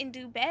and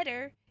do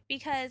better.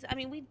 Because, I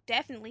mean, we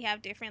definitely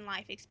have different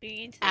life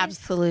experiences.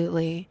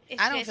 Absolutely.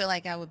 I don't feel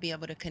like I would be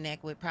able to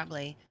connect with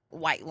probably a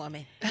white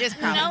woman. Just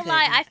probably no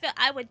lie, I feel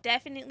I would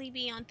definitely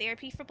be on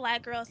therapy for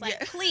Black girls.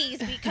 Please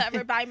be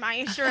covered by my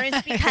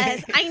insurance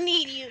because I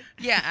need you.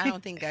 Yeah, I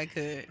don't think I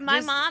could. My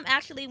mom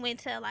actually went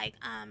to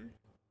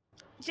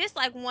just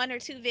like 1 or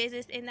 2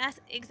 visits, and that's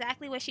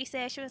exactly what she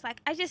said. She was like,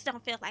 I just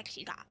don't feel like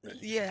she got me.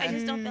 Yeah. I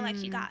just don't feel like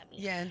she got me.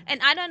 Yeah.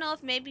 And I don't know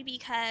if maybe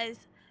because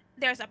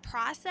there's a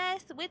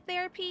process with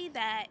therapy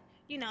that,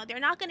 they're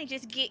not going to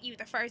just get you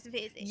the first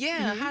visit.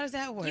 Yeah. How does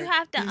that work? You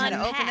have to unpack.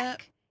 To open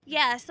up?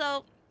 Yeah.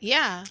 So,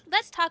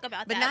 let's talk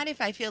about that. But not if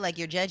I feel like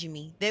you're judging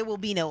me. There will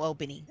be no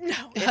opening.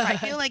 No. If I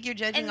feel like you're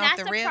judging off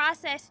the rip.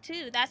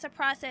 And that's a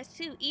process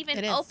too.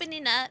 Even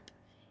opening up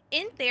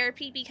in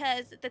therapy,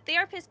 because the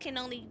therapist can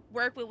only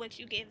work with what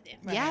you give them.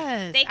 Right?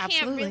 Yes, they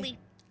can't really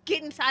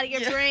get inside of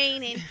your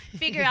brain and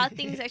figure out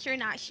things that you're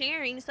not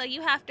sharing. So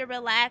you have to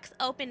relax,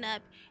 open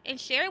up, and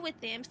share with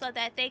them so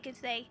that they can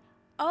say,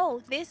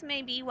 oh, this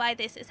may be why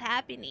this is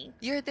happening.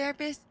 You're a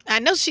therapist? I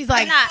know she's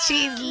like,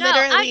 she's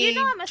literally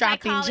I'm a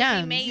dropping psychology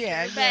gems.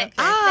 Major,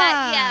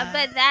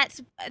 but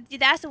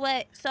that's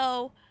what,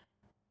 so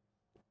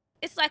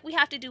it's like we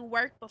have to do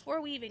work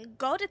before we even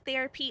go to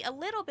therapy, a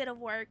little bit of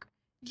work,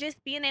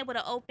 just being able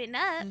to open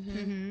up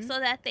so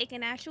that they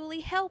can actually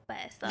help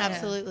us. So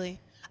absolutely.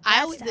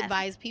 I always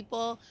advise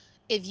people,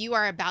 if you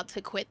are about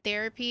to quit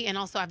therapy, and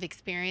also I've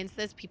experienced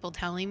this, people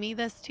telling me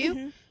this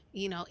too,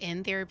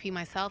 in therapy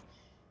myself,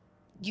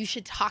 you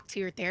should talk to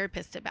your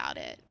therapist about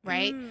it,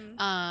 right?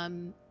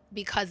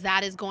 Because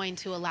that is going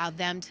to allow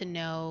them to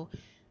know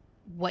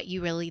what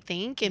you really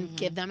think and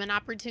give them an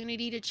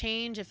opportunity to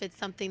change if it's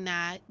something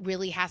that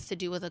really has to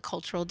do with a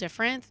cultural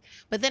difference.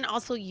 But then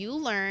also you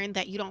learn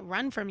that you don't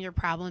run from your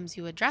problems,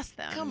 you address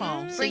them. Come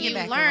on, so bring you it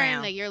back learn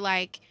around. that you're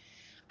like,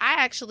 I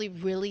actually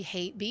really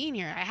hate being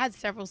here. I had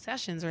several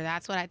sessions where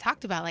that's what I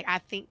talked about. Like, I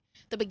think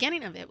the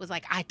beginning of it was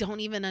like, I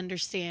don't even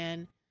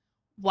understand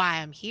why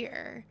I'm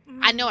here.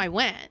 I know I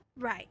went.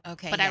 Right.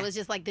 Okay. But I was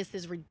just like, this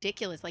is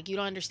ridiculous. Like, you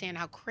don't understand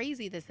how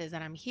crazy this is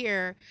that I'm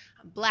here.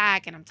 I'm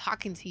Black and I'm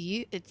talking to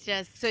you. It's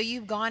just. So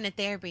you've gone to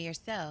therapy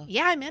yourself?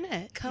 Yeah, I'm in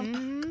it.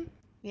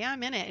 Yeah,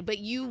 I'm in it. But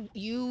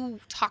you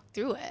talk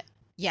through it.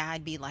 Yeah,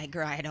 I'd be like,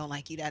 girl, I don't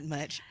like you that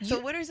much. So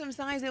what are some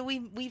signs that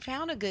we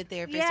found a good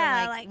therapist?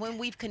 Yeah, or like when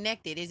we've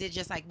connected, is it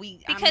just like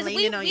because I'm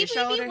leaning on your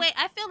shoulder?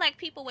 I feel like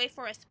people wait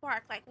for a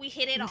spark. Like we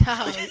hit it off.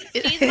 No.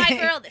 She's my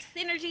girl. The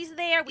synergy's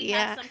there. We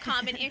have some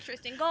common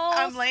interest and goals.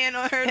 I'm laying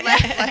on her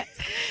lap.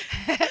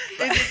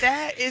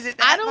 Is it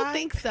that? I don't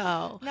think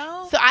so.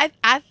 No. So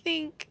I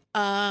think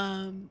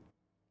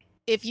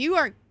if you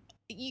are,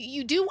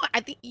 you do want, I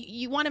think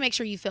you want to make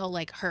sure you feel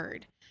like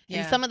heard.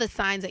 And some of the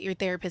signs that your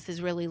therapist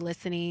is really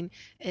listening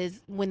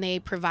is when they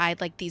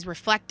provide like these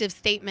reflective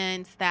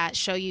statements that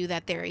show you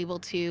that they're able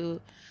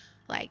to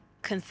like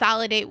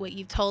consolidate what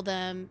you've told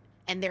them,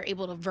 and they're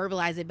able to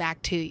verbalize it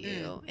back to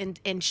you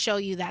and show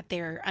you that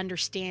they're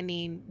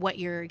understanding what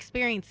you're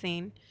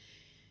experiencing.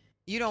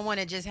 You don't want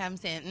to just have them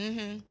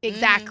saying,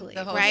 exactly,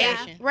 the whole right?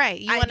 session. Right.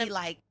 You want to be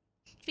like,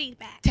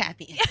 feedback.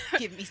 Tap in.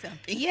 Give me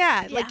something.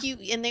 Like you,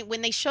 and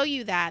when they show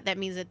you that, that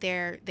means that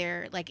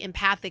they're like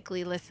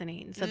empathically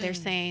listeing. So they're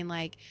saying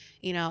like,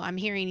 you know, I'm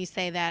hearing you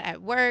say that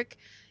at work,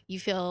 you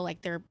feel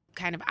like they're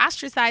kind of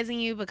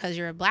ostracizing you because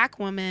you're a Black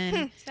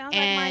woman. Sounds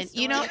and like my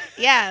story. you know,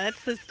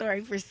 that's the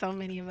story for so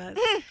many of us.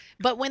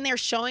 But when they're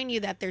showing you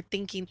that they're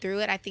thinking through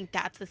it, I think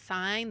that's a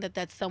sign that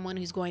that's someone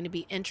who's going to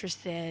be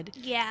interested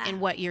in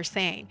what you're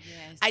saying.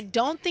 Yes. I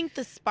don't think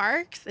the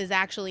sparks is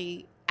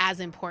actually as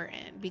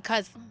important,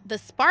 because the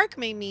spark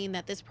may mean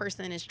that this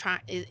person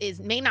is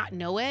may not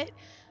know it,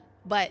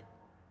 but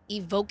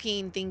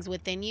evoking things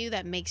within you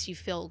that makes you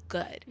feel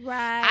good.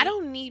 Right. I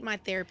don't need my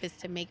therapist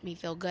to make me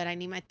feel good. I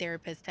need my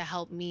therapist to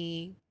help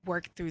me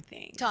work through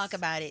things. Talk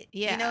about it.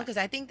 Yeah. You know, because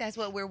I think that's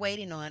what we're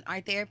waiting on.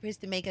 Our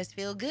therapist to make us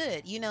feel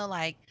good. You know,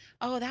 like,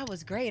 oh, that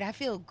was great. I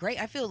feel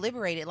great. I feel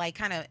liberated. Like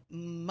kind of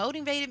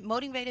motivating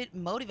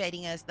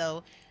us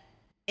though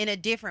in a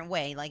different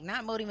way. Like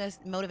not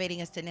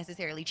motivating us to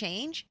necessarily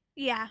change.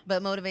 Yeah.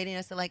 But motivating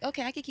us to like,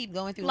 okay, I could keep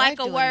going through like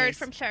life a word this.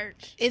 from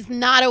church. It's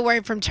not a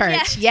word from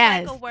church.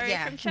 Yes. Like a word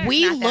from church.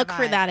 We look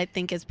for that, I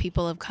think, as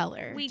people of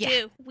color. We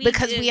do.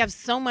 Because we have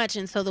so much.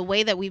 And so the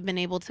way that we've been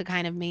able to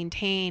kind of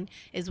maintain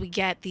is we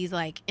get these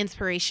like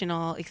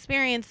inspirational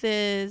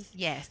experiences.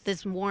 Yes.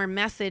 This warm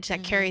message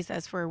that carries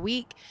us for a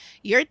week.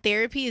 Your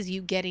therapy is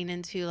you getting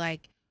into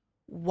like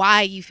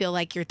why you feel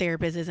like your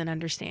therapist isn't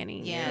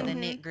understanding you. The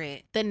knit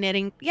grit. The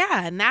knitting.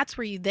 Yeah. And that's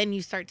where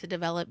you start to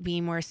develop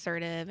being more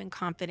assertive and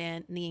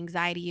confident, and the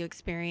anxiety you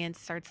experience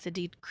starts to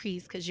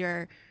decrease because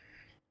you're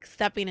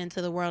stepping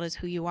into the world as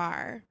who you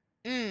are.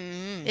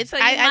 It's so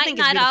I think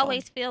not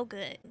always feel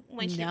good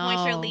once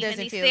you're leaving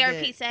these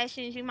therapy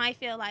sessions. You might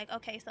feel like,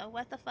 okay, so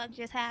what the fuck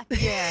just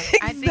happened? Yeah,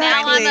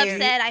 now I'm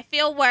upset. I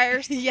feel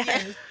worse.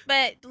 Yes.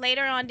 But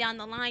later on down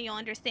the line, you'll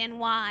understand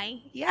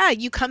why. Yeah,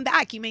 you come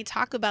back. You may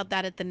talk about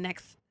that at the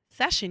next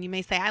session. You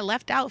may say, I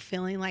left out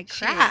feeling like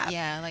crap.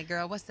 Yeah, like,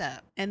 girl, what's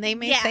up? And they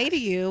may say to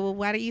you, well,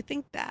 why do you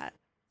think that?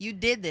 You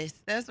did this.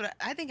 That's what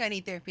I think. I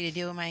need therapy to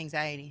deal with my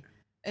anxiety.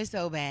 It's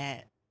so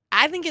bad.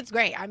 I think it's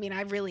great. I mean,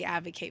 I really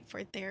advocate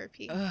for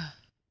therapy.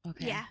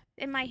 Okay. Yeah,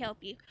 it might help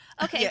you.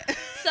 Okay.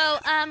 So,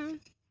 I'm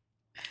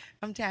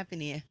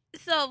tapping in.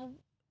 So,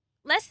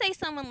 let's say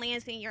someone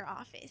lands in your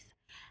office.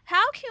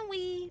 How can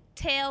we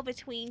tell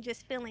between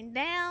just feeling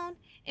down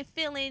and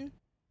feeling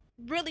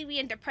really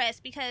being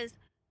depressed? Because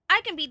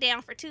I can be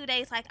down for 2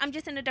 days, like I'm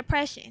just in a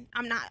depression.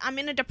 I'm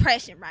in a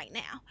depression right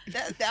now.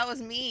 That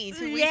was me.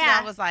 2 weeks ago,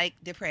 I was like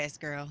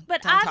depressed, girl.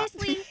 But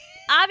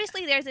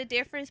obviously, there's a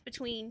difference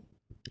between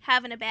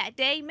having a bad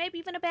day, maybe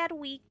even a bad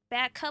week,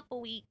 bad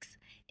couple weeks,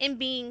 and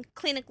being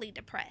clinically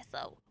depressed.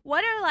 So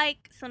what are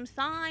like some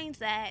signs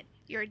that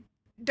you're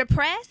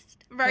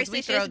depressed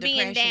versus just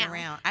being down?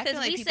 Around. I feel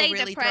like people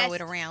really throw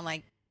it around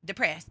like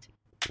depressed.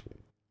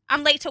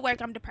 I'm late to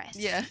work, I'm depressed.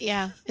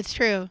 Yeah, it's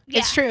true. Yeah.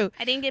 It's true.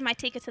 I didn't get my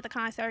ticket to the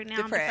concert, now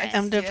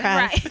I'm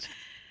depressed. Right.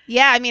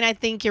 Yeah, I mean, I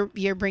think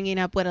you're bringing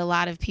up what a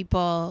lot of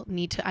people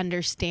need to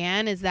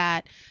understand is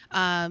that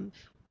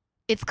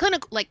it's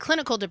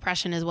clinical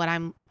depression is what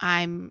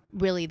I'm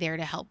really there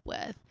to help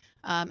with.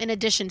 In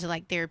addition to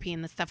like therapy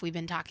and the stuff we've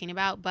been talking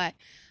about, but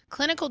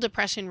clinical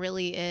depression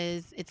really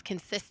it's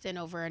consistent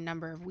over a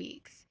number of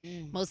weeks.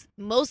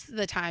 Most of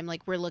the time,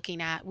 like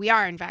we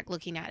are in fact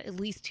looking at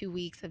least 2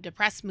 weeks of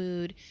depressed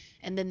mood,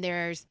 and then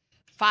there's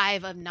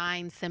 5 of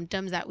 9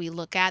 symptoms that we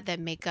look at that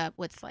make up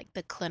what's like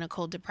the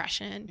clinical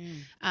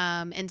depression.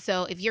 And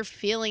so if you're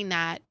feeling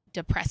that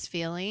depressed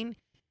feeling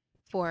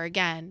for,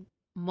 again,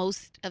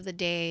 most of the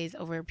days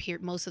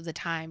most of the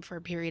time for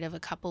a period of a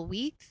couple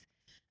weeks,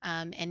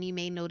 and you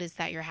may notice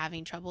that you're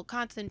having trouble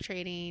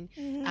concentrating,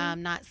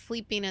 not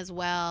sleeping as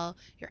well,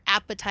 your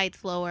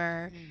appetite's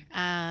lower,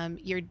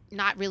 you're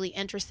not really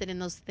interested in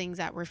those things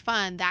that were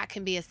fun, that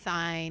can be a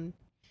sign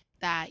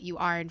that you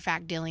are in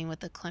fact dealing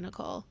with a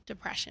clinical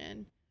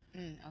depression.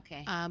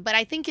 Okay. But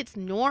I think it's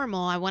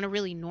normal. I want to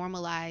really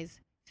normalize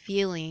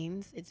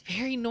feelings. It's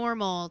very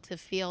normal to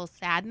feel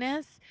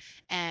sadness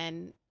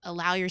and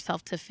allow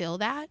yourself to feel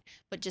that,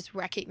 but just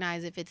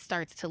recognize if it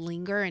starts to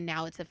linger and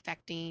now it's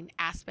affecting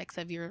aspects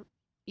of your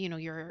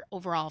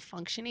overall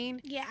functioning.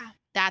 Yeah.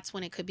 That's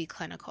when it could be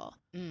clinical.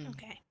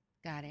 Okay.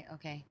 Got it.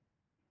 Okay.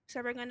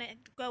 So we're going to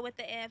go with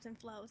the ebbs and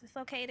flows. It's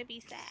okay to be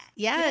sad.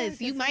 Yes,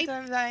 you might.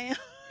 Sometimes I am.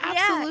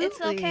 Absolutely. Yeah,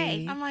 it's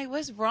okay. I'm like,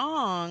 what's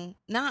wrong?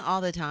 Not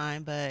all the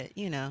time, but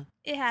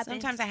it happens.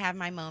 Sometimes I have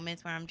my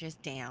moments where I'm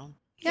just down.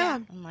 Yeah.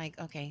 I'm like,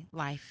 okay,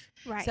 life.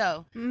 Right.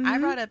 So I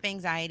brought up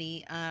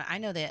anxiety. I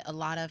know that a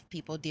lot of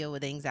people deal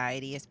with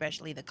anxiety,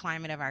 especially the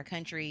climate of our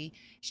country,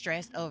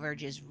 stressed over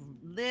just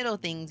little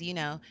things,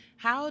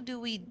 How do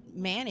we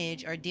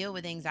manage or deal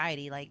with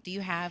anxiety? Like, do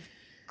you have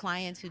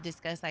clients who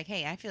discuss like,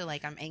 hey, I feel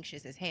like I'm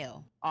anxious as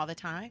hell all the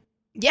time?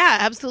 Yeah,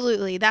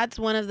 absolutely. That's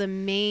one of the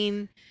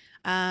main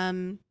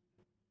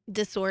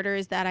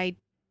disorders that I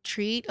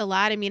treat a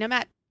lot. I mean, I'm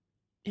at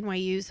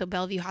NYU, so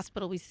Bellevue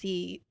Hospital, we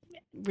see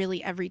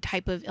really every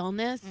type of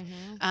illness.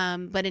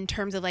 But in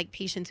terms of like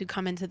patients who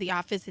come into the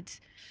office, it's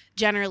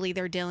generally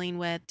they're dealing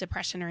with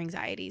depression or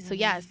anxiety. So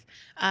yes,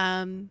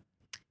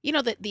 you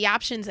know, the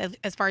options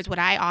as far as what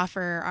I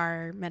offer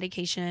are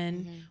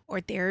medication or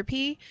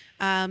therapy.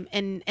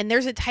 And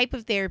there's a type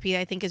of therapy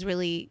I think is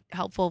really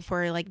helpful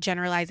for like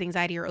generalized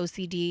anxiety or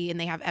OCD, and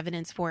they have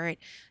evidence for it.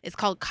 It's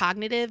called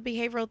cognitive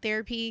behavioral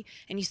therapy.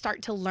 And you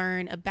start to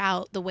learn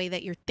about the way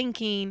that your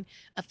thinking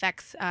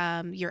affects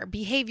your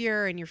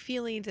behavior, and your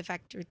feelings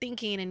affect your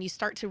thinking. And you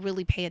start to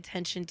really pay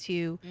attention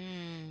to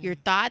your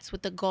thoughts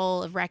with the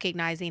goal of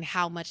recognizing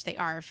how much they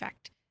are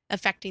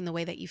affecting the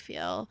way that you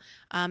feel.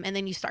 And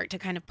then you start to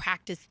kind of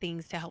practice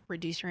things to help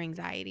reduce your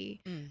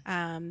anxiety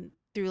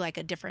through like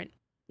a different,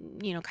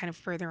 you know, kind of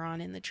further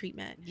on in the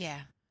treatment. Yeah.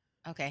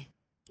 Okay.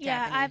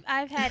 Yeah,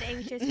 I've had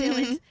anxious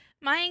feelings.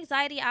 My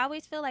anxiety, I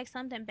always feel like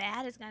something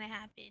bad is going to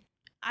happen.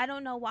 I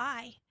don't know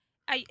why.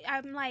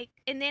 I'm like,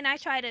 and then I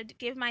try to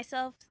give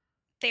myself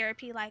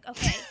therapy like,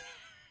 okay,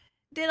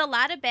 did a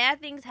lot of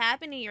bad things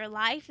happen in your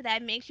life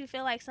that makes you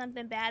feel like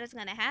something bad is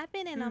going to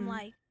happen? And I'm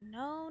like,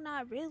 no,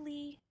 not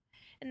really.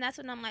 And that's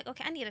when I'm like,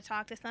 okay, I need to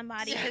talk to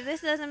somebody because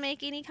this doesn't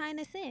make any kind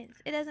of sense.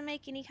 It doesn't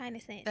make any kind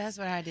of sense. That's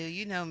what I do.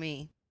 You know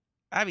me.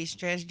 I be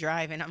stressed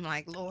driving. I'm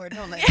like, Lord,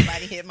 don't let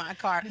anybody hit my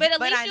car. But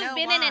at least you've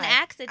been in an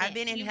accident. I've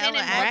been in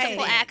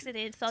multiple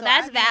accidents, so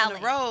that's I've valid. Been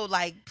on the road,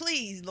 like,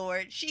 please,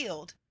 Lord,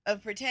 shield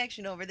of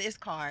protection over this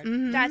car.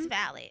 That's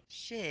valid.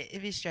 Shit,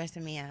 it be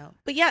stressing me out.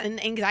 But yeah,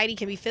 and anxiety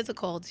can be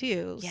physical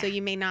too. Yeah. So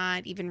you may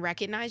not even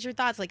recognize your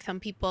thoughts. Like some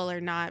people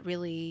are not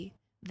really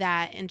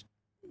that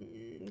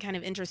kind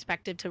of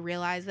introspective to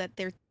realize that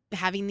they're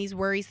having these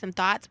worrisome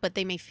thoughts, but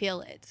they may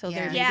feel it. So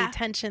there may be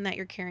tension that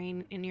you're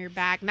carrying in your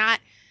back, not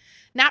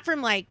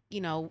from like,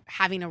 you know,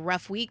 having a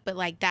rough week, but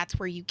like that's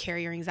where you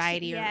carry your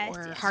anxiety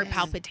or heart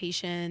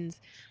palpitations,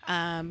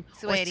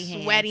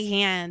 sweaty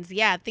hands.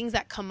 Yeah, things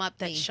that come up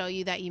that show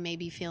you that you may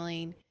be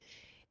feeling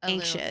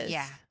anxious.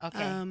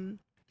 Okay.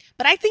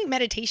 But I think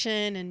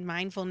meditation and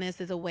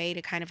mindfulness is a way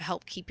to kind of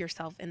help keep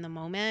yourself in the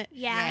moment.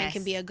 Yeah. It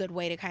can be a good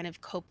way to kind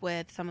of cope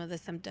with some of the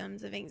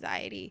symptoms of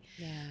anxiety.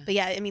 Yeah. But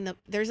yeah, I mean,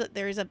 there's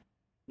a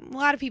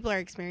lot of people are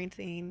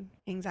experiencing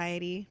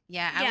anxiety.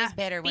 Yeah, I was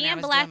better when I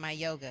was doing my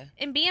yoga.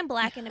 And being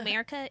Black in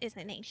America is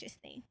an anxious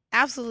thing.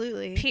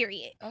 Absolutely.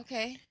 Period.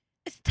 Okay.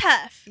 It's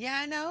tough. Yeah,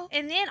 I know.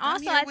 And then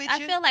also, I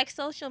feel like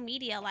social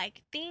media,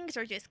 like things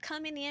are just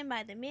coming in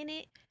by the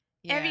minute.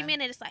 Yeah. Every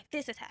minute it's like,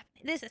 this is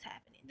happening, this is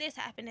happening, this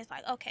happened. It's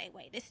like, okay,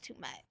 wait, this is too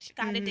much.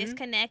 Gotta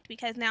disconnect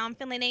because now I'm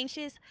feeling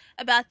anxious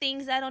about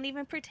things that don't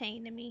even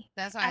pertain to me.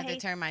 That's why I have to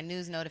turn my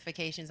news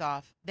notifications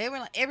off. They were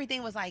like,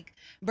 everything was like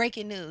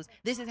breaking news.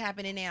 This is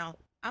happening now.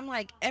 I'm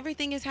like,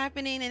 everything is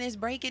happening and it's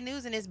breaking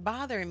news and it's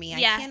bothering me. I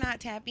cannot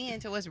tap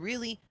into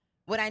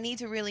what I need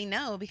to really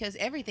know because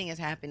everything is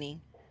happening.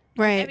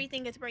 Right.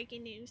 Everything is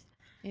breaking news.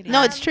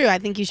 No, it's true. I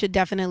think you should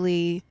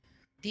definitely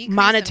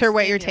monitor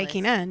what you're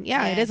taking in.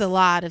 Yeah, it is a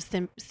lot of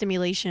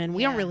stimulation.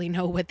 We don't really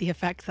know what the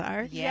effects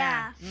are.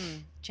 Yeah.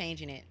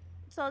 Changing it.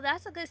 So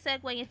that's a good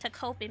segue into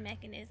coping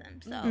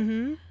mechanisms.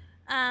 So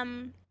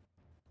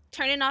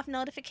turning off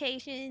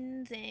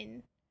notifications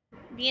and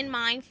being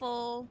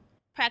mindful,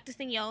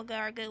 practicing yoga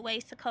are good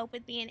ways to cope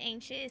with being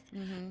anxious.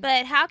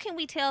 But how can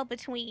we tell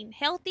between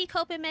healthy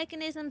coping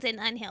mechanisms and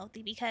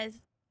unhealthy? Because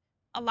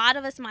a lot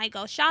of us might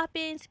go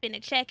shopping, spend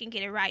a check and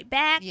get it right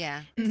back.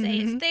 Yeah. Say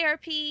it's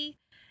therapy.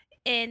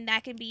 And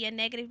that can be a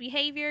negative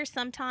behavior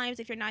sometimes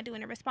if you're not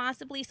doing it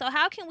responsibly. So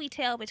how can we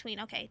tell between,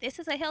 okay, this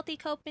is a healthy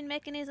coping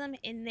mechanism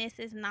and this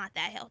is not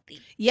that healthy?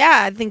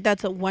 Yeah, I think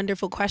that's a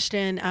wonderful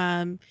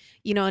question.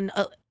 You know, and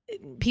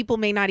people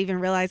may not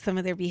even realize some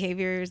of their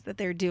behaviors that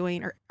they're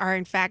doing are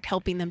in fact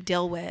helping them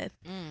deal with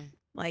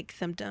like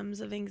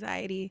symptoms of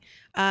anxiety.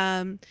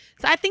 So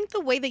I think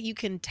the way that you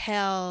can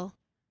tell,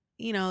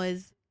 you know,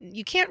 is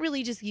you can't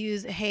really just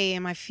use, hey,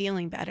 am I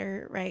feeling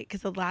better, right?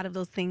 Because a lot of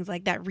those things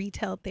like that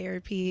retail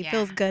therapy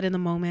feels good in the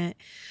moment.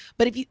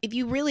 But if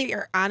you really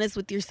are honest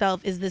with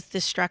yourself, is this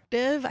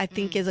destructive? I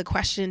think is a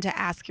question to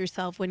ask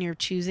yourself when you're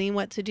choosing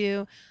what to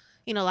do.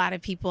 You know, a lot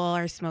of people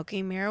are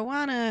smoking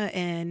marijuana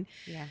and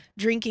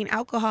drinking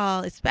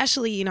alcohol,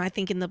 especially, you know, I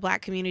think in the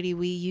Black community,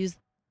 we use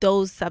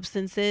those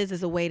substances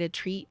as a way to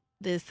treat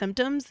the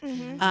symptoms.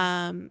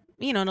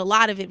 You know, and a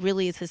lot of it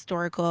really is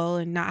historical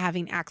and not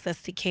having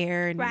access to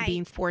care and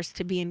being forced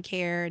to be in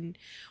care and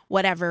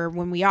whatever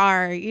when we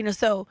are, you know.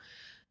 So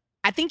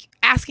I think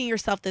asking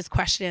yourself this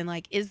question,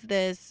 like, is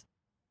this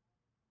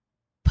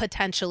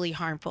potentially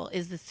harmful?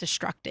 Is this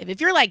destructive?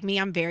 If you're like me,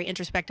 I'm very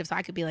introspective, so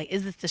I could be like,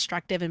 is this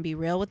destructive, and be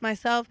real with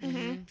myself.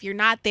 If you're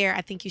not there,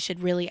 I think you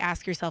should really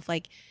ask yourself,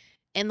 like,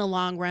 in the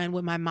long run,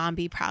 would my mom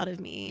be proud of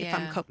me if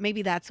I'm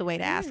maybe that's a way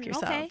to ask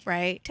yourself,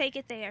 right? Take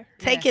it there.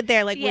 Take it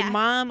there. Like, would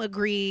mom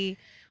agree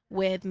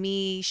with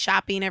me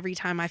shopping every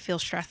time I feel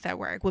stressed at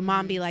work? Would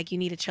mom be like, you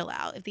need to chill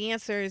out? If the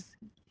answer is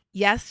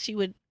yes, she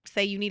would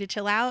say you need to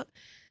chill out.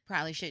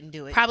 Probably shouldn't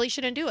do it. Probably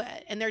shouldn't do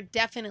it. And there are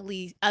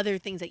definitely other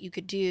things that you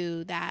could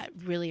do that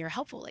really are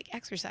helpful, like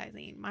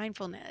exercising,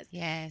 mindfulness,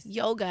 yes,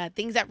 yoga,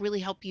 things that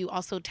really help you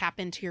also tap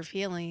into your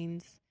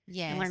feelings.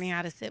 Yes. And learning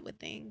how to sit with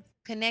things.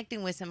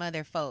 Connecting with some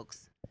other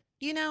folks.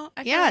 You know,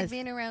 I feel like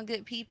being around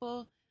good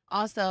people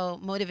also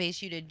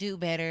motivates you to do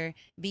better,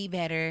 be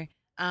better.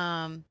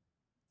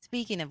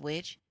 Speaking of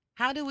which,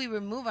 how do we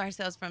remove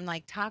ourselves from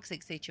like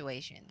toxic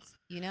situations?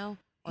 You know,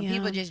 when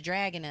people just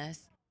dragging us.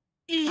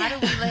 How do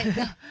we let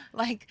go?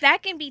 Like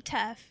that can be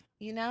tough.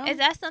 You know, is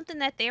that something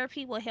that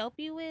therapy will help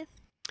you with?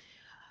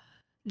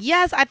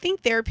 Yes, I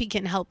think therapy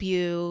can help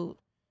you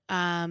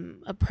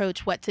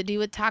approach what to do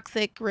with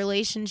toxic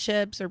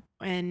relationships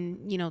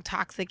and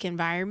toxic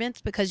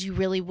environments, because you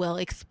really will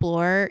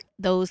explore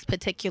those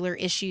particular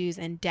issues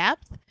in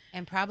depth,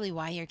 and probably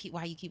why you keep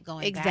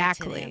going back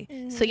to them.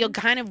 Mm-hmm. So you'll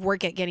kind of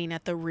work at getting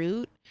at the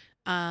root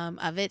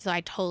of it. So I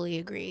totally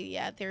agree.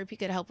 Yeah, therapy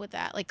could help with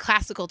that, like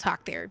classical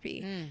talk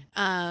therapy.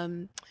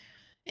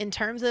 In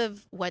terms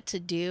of what to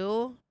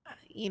do,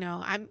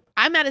 I'm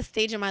at a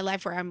stage in my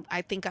life where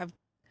I think I've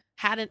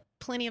had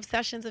plenty of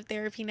sessions of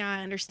therapy now.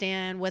 I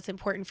understand what's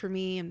important for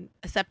me and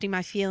accepting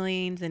my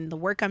feelings and the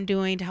work I'm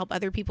doing to help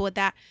other people with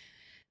that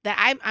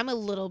I'm a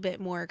little bit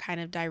more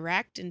kind of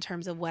direct in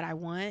terms of what I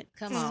want.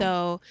 Come on.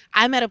 So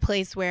I'm at a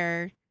place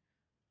where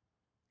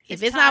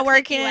if it's not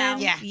working,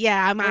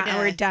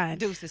 we're done.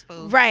 Deuces,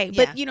 fool. Right.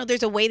 Yeah. But,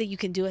 there's a way that you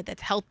can do it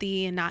that's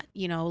healthy and not,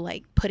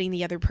 like putting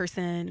the other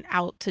person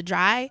out to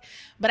dry.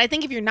 But I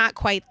think if you're not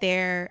quite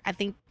there, I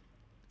think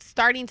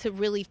starting to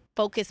really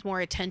focus more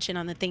attention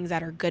on the things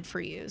that are good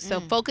for you. So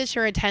focus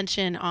your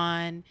attention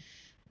on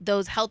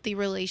those healthy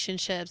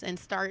relationships and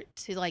start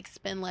to like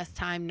spend less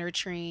time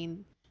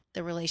nurturing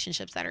the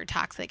relationships that are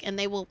toxic, and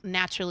they will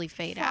naturally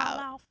fade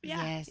out.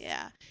 Yeah. Yes.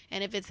 Yeah.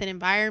 And if it's an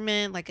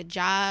environment like a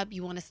job,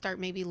 you want to start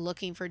maybe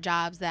looking for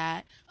jobs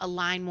that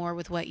align more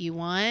with what you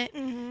want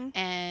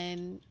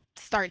and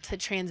start to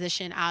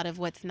transition out of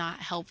what's not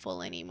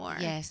helpful anymore.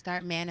 Yeah,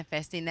 start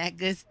manifesting that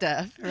good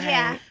stuff. Right?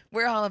 Yeah.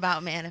 We're all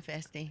about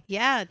manifesting.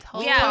 Yeah,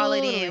 totally. We call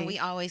it in. We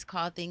always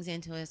call things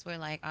into us. We're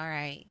like, all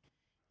right,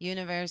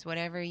 universe,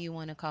 whatever you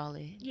want to call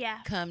it. Yeah.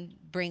 Come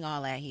bring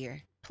all that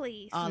here.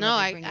 Please.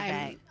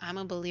 I'm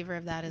a believer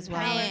of that as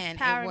well. Man,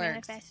 power it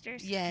works.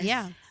 Manifestors. Yes.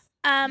 Yeah.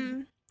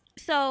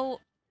 So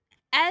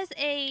as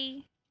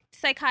a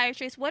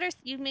psychiatrist,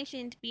 you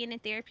mentioned being in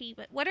therapy,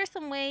 but what are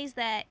some ways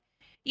that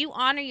you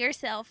honor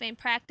yourself and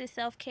practice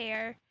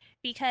self-care,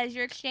 because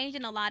you're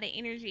exchanging a lot of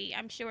energy,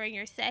 I'm sure, in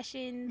your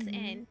sessions,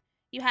 and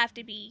you have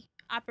to be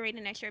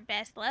operating at your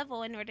best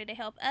level in order to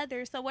help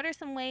others. So what are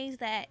some ways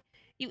that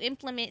you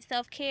implement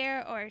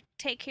self-care or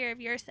take care of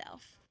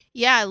yourself?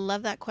 Yeah, I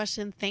love that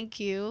question. Thank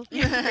you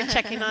for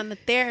checking on the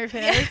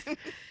therapist.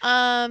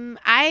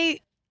 I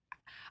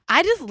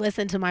just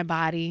listen to my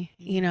body,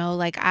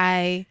 like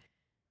I'm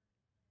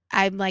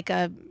like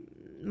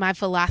my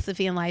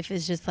philosophy in life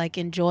is just like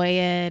enjoy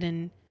it,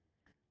 and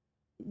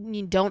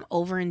you don't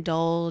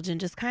overindulge,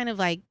 and just kind of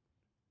like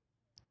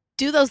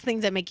do those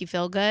things that make you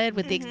feel good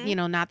with the,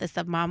 not the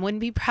stuff mom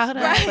wouldn't be proud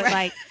of, but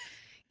like,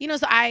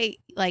 so I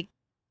like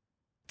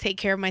take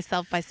care of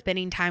myself by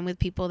spending time with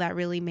people that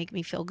really make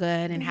me feel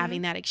good and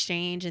having that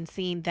exchange and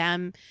seeing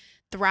them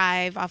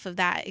thrive off of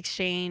that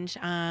exchange.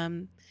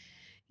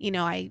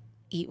 I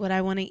eat what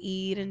I want to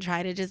eat and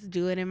try to just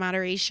do it in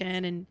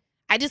moderation. And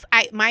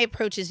my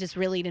approach is just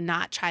really to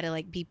not try to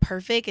like be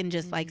perfect and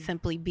just like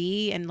simply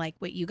be, and like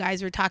what you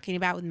guys were talking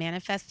about with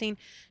manifesting,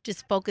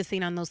 just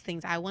focusing on those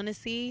things I want to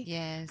see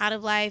out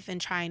of life and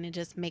trying to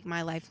just make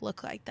my life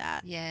look like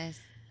that. Yes.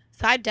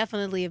 So I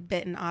definitely have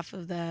bitten off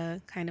of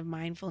the kind of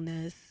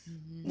mindfulness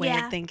way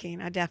of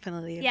thinking. I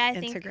definitely have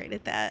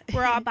integrated that.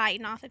 We're all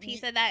biting off a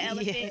piece of that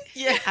elephant.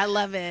 Yeah. I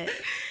love it.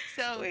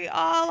 So we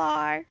all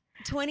are.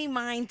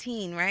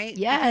 2019, right?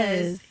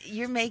 Yes. Because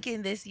you're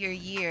making this your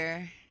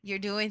year. You're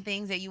doing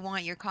things that you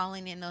want. You're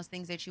calling in those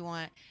things that you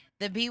want.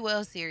 The Be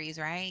Well series,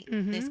 right?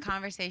 This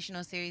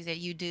conversational series that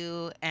you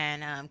do,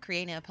 and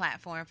creating a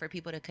platform for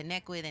people to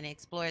connect with and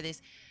explore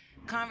this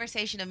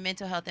conversation of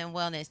mental health and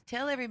wellness.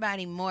 Tell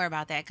everybody more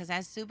about that, because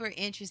that's super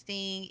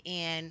interesting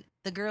and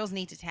the girls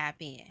need to tap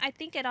in. I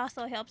think it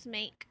also helps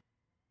make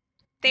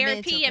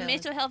therapy and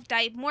mental health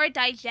more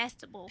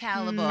digestible,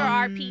 palatable for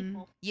our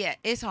people. Yeah,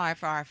 it's hard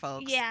for our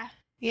folks. Yeah.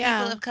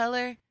 People of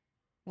color,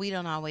 we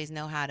don't always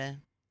know how to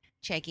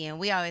check in.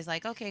 We always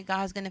like, okay,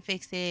 God's gonna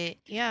fix it.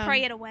 Yeah.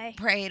 Pray it away.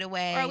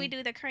 Or we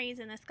do the cranes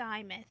in the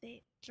sky method.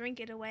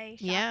 Drink it away,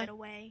 shop it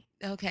away.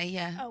 Okay,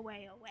 yeah.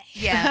 Away.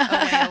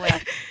 Yeah,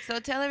 away. So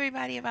tell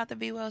everybody about the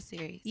Be Well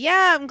series.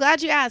 Yeah, I'm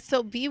glad you asked.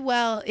 So Be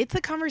Well, it's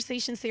a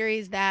conversation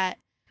series that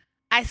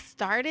I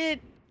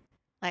started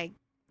like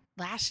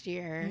last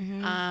year.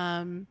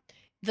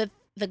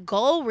 The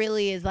goal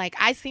really is like,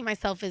 I see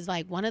myself as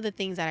like one of the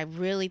things that I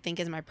really think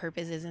is my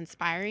purpose is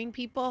inspiring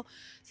people.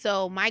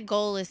 So my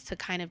goal is to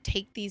kind of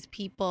take these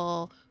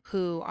people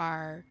who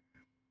are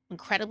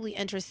incredibly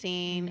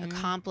interesting,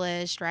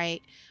 accomplished,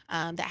 right?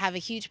 That have a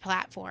huge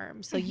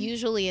platform. So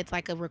usually it's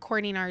like a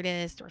recording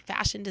artist or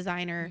fashion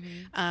designer,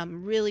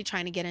 really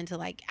trying to get into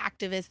like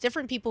activists,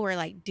 different people who are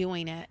like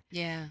doing it.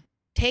 Yeah.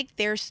 Take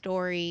their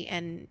story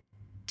and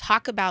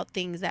talk about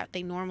things that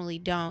they normally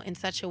don't in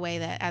such a way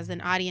that as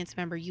an audience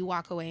member, you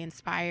walk away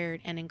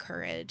inspired and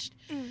encouraged.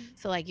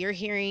 So like you're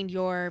hearing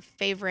your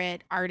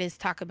favorite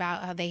artist talk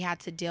about how they had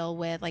to deal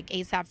with like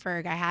A$AP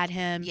Ferg. I had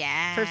him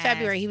for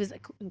February. He was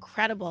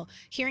incredible.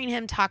 Hearing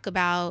him talk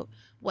about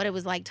what it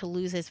was like to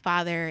lose his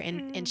father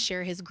and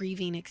share his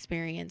grieving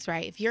experience,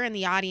 right? If you're in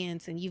the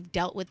audience and you've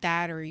dealt with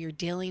that or you're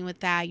dealing with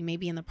that, you may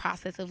be in the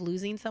process of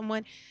losing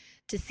someone,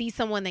 to see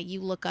someone that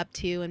you look up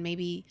to and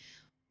maybe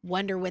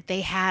wonder what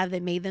they have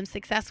that made them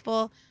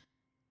successful,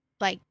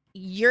 like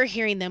you're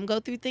hearing them go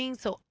through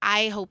things. So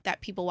I hope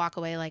that people walk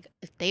away like,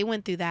 if they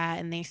went through that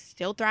and they're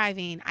still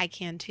thriving, I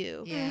can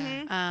too.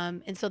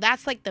 And so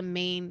that's like the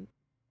main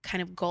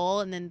kind of goal.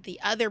 And then the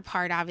other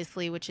part,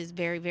 obviously, which is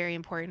very, very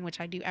important, which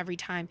I do every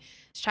time,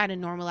 is try to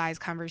normalize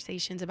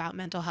conversations about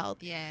mental health.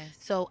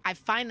 So I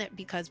find that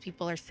because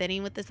people are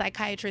sitting with the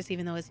psychiatrist,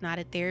 even though it's not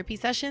a therapy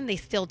session, they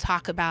still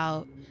talk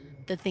about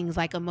the things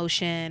like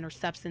emotion or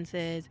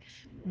substances,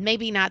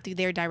 maybe not through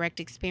their direct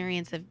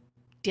experience of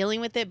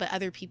dealing with it, but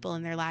other people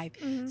in their life.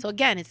 So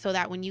again, it's so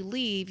that when you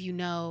leave, you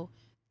know,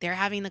 they're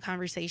having the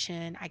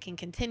conversation, I can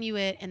continue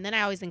it. And then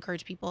I always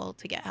encourage people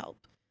to get help.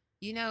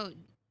 You know,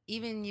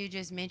 even you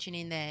just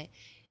mentioning that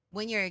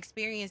when you're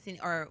experiencing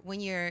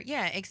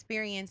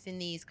experiencing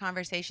these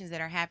conversations that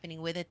are happening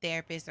with a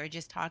therapist or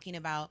just talking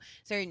about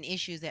certain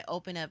issues that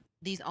open up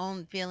these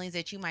own feelings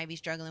that you might be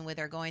struggling with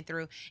or going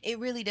through, it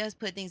really does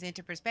put things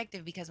into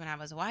perspective. Because when I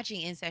was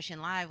watching In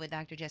Session Live with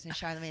Dr. Justin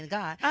Charlamagne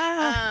God,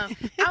 I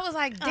was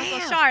like,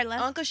 damn,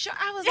 Uncle Char.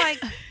 I was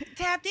like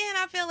tapped in.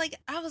 I feel like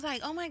I was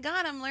like, oh my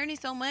God, I'm learning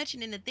so much.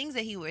 And then the things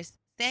that he was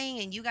saying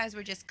and you guys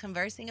were just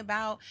conversing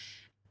about,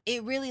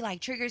 it really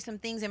like triggered some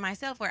things in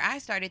myself where I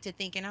started to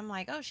think, and I'm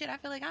like, oh shit, I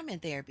feel like I'm in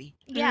therapy.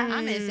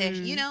 I'm in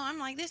session. You know, I'm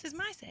like, this is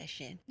my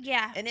session.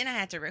 And then I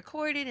had to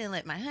record it and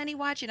let my honey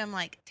watch it. I'm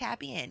like,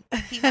 tap in.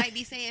 He might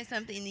be saying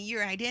something that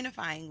you're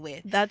identifying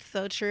with. That's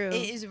so true.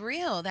 It is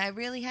real. That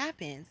really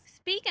happens.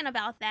 Speaking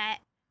about that,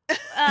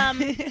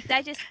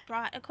 that just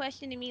brought a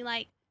question to me.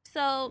 Like,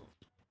 so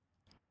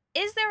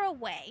is there a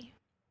way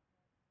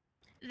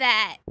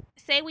that,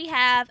 say we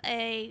have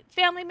a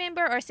family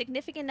member or a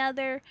significant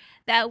other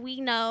that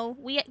we know,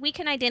 we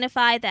can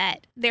identify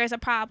that there's a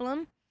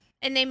problem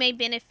and they may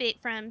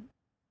benefit from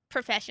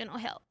professional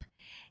help.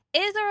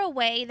 Is there a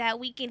way that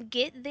we can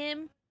get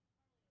them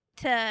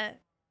to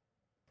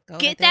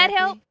get that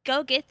help,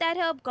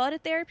 go to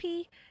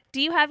therapy? Do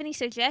you have any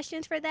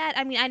suggestions for that?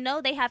 I mean, I know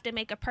they have to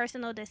make a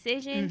personal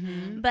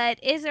decision, but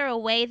is there a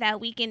way that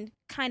we can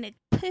kind of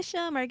push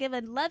them or give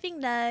a loving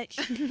nudge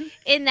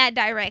in that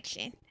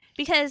direction?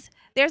 Because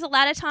there's a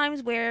lot of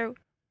times where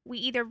we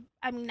either,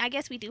 I mean, I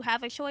guess we do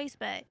have a choice,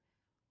 but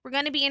we're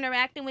going to be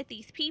interacting with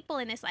these people,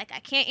 and it's like, I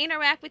can't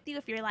interact with you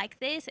if you're like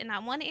this, and I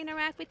want to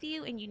interact with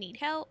you, and you need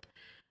help.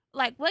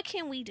 Like, what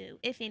can we do,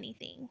 if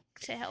anything,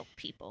 to help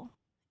people?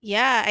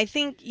 Yeah, I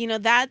think, you know,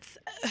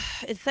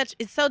 it's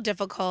so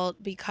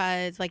difficult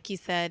because, like you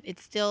said, it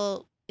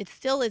still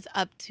is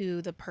up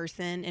to the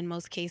person in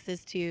most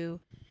cases to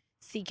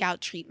seek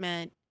out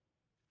treatment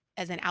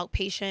as an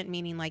outpatient,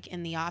 meaning like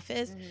in the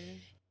office.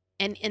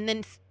 And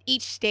then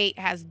each state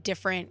has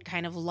different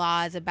kind of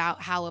laws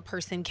about how a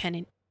person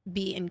can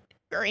be in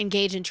or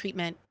engage in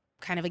treatment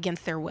kind of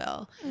against their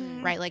will,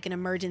 right? Like an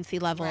emergency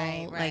level,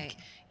 like,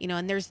 you know,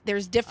 and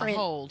there's different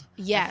hold.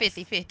 Yes.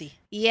 50-50.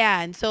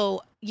 Yeah. And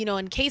so, you know,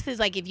 in cases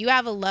like if you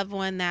have a loved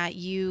one that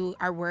you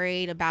are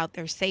worried about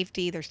their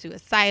safety, they're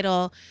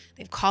suicidal,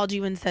 they've called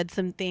you and said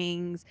some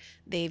things,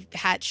 they've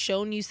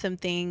shown you some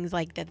things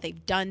like that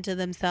they've done to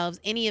themselves,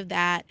 any of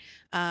that,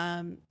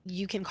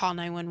 you can call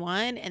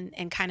 911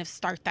 and kind of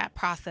start that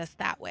process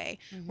that way,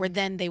 where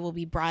then they will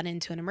be brought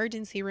into an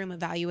emergency room,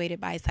 evaluated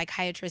by a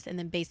psychiatrist, and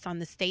then based on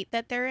the state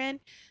that they're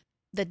in,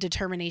 the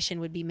determination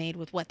would be made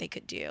with what they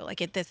could do.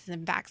 Like if this is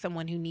in fact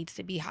someone who needs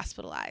to be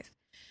hospitalized.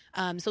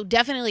 So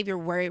definitely if you're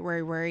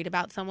worried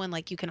about someone,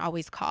 like you can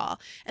always call.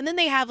 And then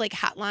they have like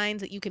hotlines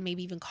that you can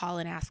maybe even call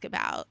and ask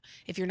about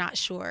if you're not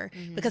sure.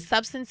 Because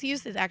substance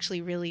use is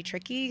actually really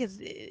tricky because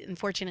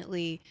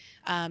unfortunately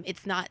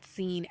it's not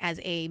seen as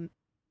a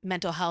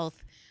mental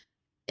health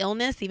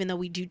illness, even though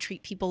we do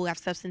treat people who have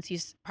substance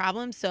use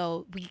problems.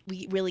 So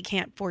we really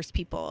can't force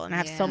people. And I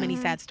have so many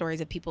sad stories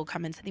of people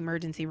come into the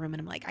emergency room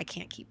and I'm like, I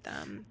can't keep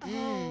them,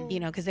 you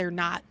know, because they're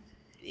not.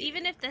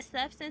 Even if the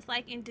substance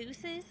like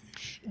induces?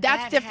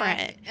 That's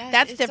different.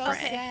 That's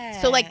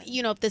different. So like,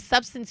 you know, if the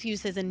substance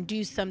use has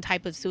induced some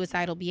type of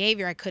suicidal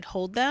behavior, I could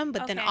hold them.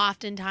 But then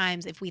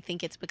oftentimes if we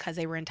think it's because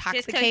they were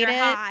intoxicated. Just because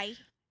you're high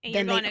and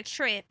you're on a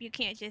trip, you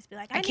can't just be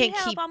like, I need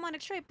help, I'm on a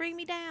trip, bring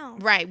me down.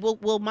 Right.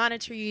 We'll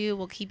monitor you.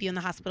 We'll keep you in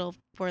the hospital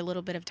for a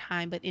little bit of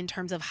time. But in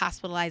terms of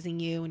hospitalizing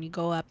you and you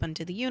go up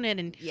onto the unit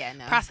and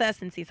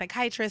process and see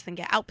psychiatrists and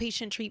get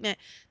outpatient treatment,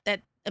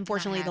 that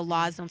unfortunately the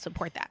laws don't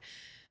support that.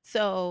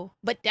 So,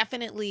 but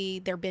definitely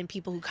there have been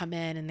people who come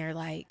in and they're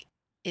like,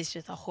 it's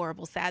just a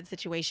horrible, sad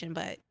situation.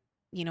 But,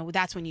 you know,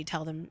 that's when you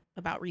tell them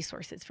about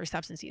resources for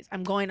substance use.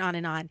 I'm going on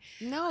and on.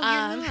 No,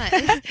 you're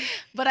not.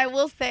 But I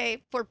will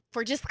say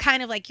for just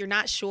kind of like you're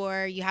not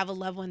sure, you have a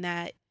loved one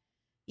that,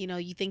 you know,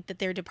 you think that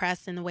they're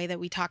depressed in the way that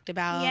we talked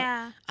about.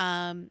 Yeah.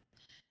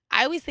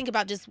 I always think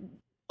about just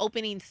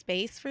opening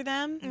space for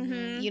them.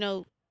 Mm-hmm. You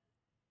know,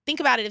 think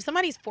about it. If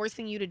somebody's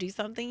forcing you to do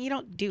something, you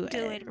don't do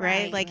it,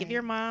 right? Like if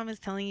your mom is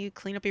telling you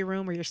clean up your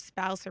room, or your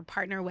spouse or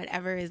partner or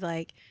whatever is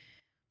like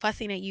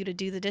fussing at you to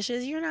do the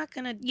dishes, you're not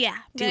gonna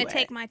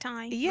take my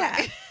time.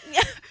 Yeah.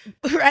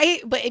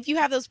 Right? But if you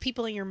have those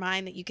people in your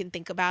mind that you can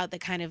think about that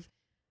kind of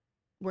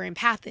were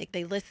empathic,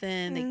 they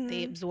listen,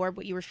 they absorb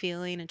what you were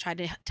feeling and tried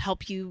to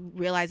help you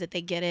realize that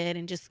they get it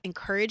and just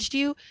encouraged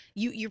you,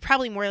 you're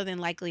probably more than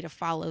likely to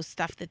follow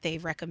stuff that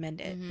they've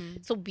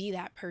recommended. So be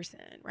that person,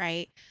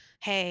 right?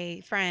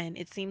 Hey, friend,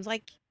 it seems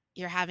like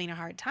you're having a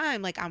hard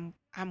time. Like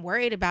I'm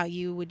worried about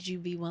you. Would you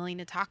be willing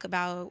to talk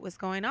about what's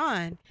going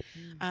on?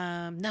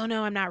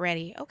 No, I'm not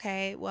ready.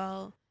 Okay,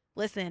 well,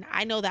 listen,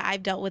 I know that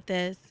I've dealt with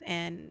this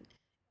and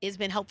it's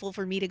been helpful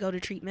for me to go to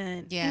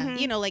treatment. Yeah.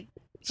 You know, like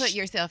put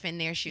yourself in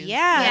their shoes.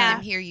 Yeah. Let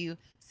them hear you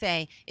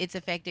say, it's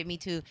affected me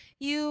too.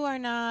 You are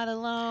not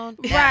alone.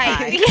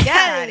 Right.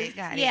 Got it.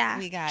 Yeah.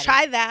 We got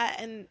Try that.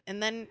 And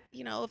then,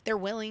 you know, if they're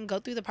willing, go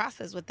through the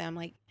process with them.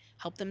 Like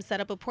help them set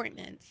up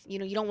appointments. You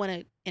know, you don't want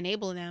to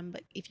enable them,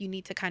 but if you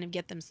need to kind of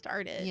get them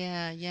started.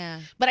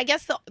 Yeah. But I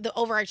guess the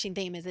overarching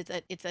theme is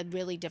it's a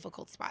really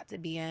difficult spot to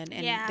be in.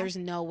 And there's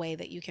no way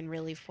that you can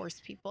really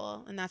force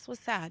people. And that's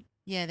what's sad.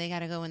 Yeah, they got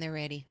to go when they're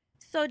ready.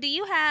 So do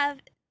you have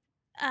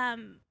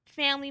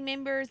family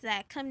members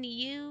that come to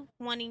you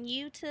wanting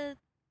you to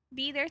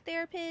be their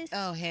therapist?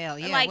 Oh, hell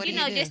yeah. Like, what you do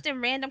know, do? just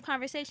in random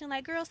conversation,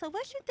 like, girl, so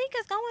what you think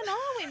is going on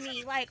with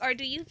me? Like, or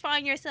do you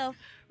find yourself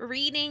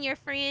reading your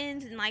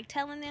friends and like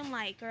telling them,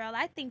 like, girl,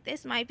 I think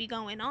this might be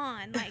going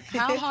on? Like,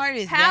 how hard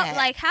is that?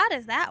 Like, how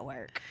does that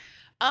work?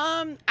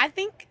 I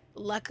think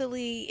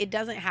luckily it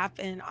doesn't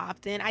happen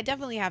often. I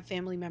definitely have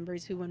family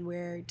members who, when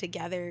we're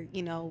together,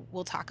 you know,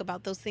 we'll talk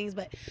about those things,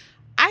 but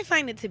I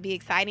find it to be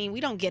exciting.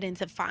 We don't get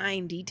into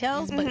fine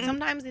details, but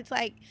sometimes it's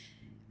like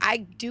I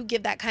do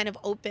give that kind of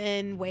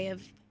open way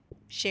of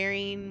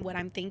sharing what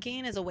I'm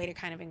thinking as a way to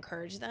kind of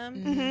encourage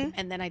them.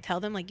 And then I tell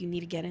them, like, you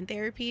need to get in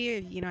therapy, or,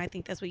 you know, I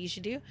think that's what you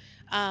should do.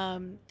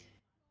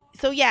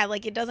 So yeah,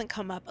 like it doesn't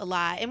come up a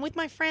lot. And with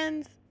my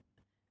friends,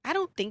 I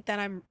don't think that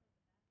I'm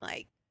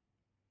like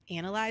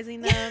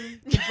analyzing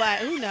them, but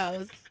who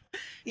knows?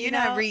 You're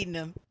not reading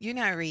them. You're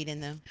not reading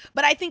them.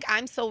 But I think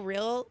I'm so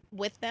real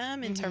with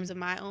them in terms of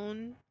my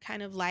own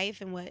kind of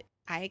life and what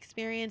I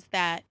experience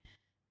that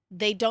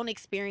they don't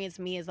experience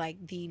me as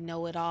like the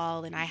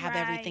know-it-all and I have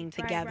everything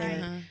together.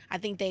 Right. I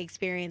think they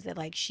experience it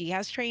like she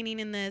has training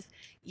in this.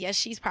 Yes,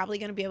 she's probably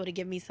going to be able to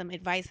give me some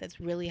advice that's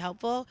really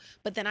helpful,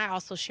 but then I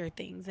also share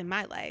things in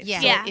my life.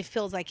 Yeah. So it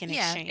feels like an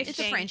exchange. It's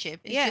a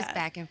friendship. It's just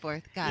back and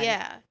forth. Got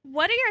it.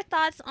 What are your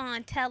thoughts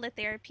on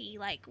teletherapy?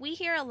 Like, we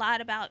hear a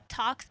lot about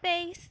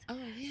Talkspace. Oh,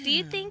 yeah. Do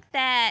you think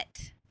that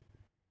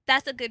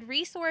that's a good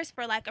resource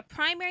for like a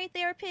primary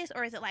therapist,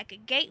 or is it like a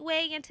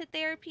gateway into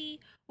therapy?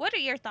 What are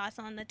your thoughts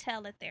on the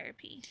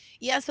teletherapy?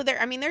 Yeah, so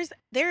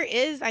there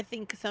is, I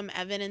think, some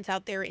evidence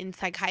out there in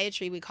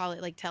psychiatry. We call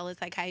it like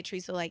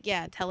telepsychiatry. So like,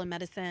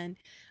 telemedicine.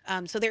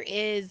 So there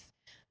is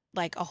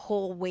like a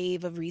whole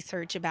wave of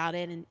research about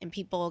it, and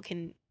people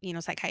can, you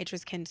know,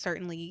 psychiatrists can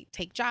certainly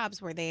take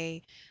jobs where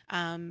they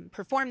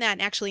perform that.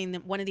 And actually in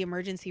one of the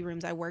emergency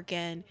rooms I work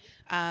in,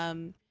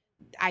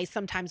 I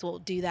sometimes will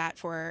do that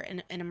for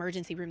an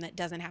emergency room that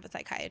doesn't have a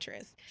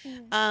psychiatrist.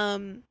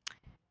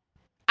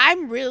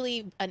 I'm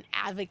really an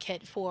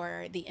advocate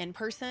for the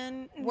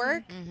in-person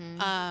work,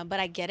 but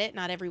I get it.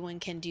 Not everyone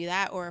can do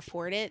that or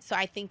afford it. So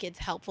I think it's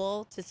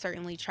helpful to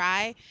certainly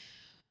try.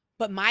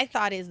 But my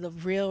thought is the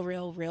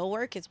real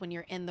work is when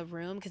you're in the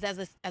room. Because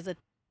as a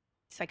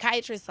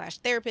psychiatrist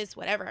 / therapist,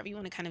 whatever, if you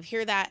want to kind of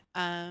hear that,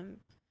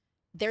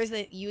 there's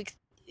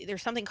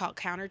something called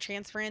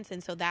countertransference.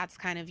 And so that's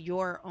kind of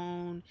your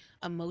own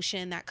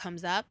emotion that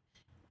comes up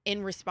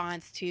in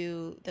response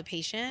to the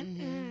patient.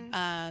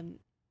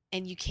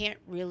 And you can't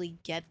really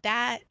get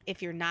that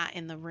if you're not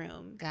in the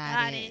room.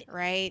 Got it.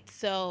 Right?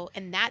 So,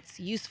 and that's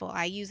useful.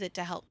 I use it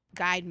to help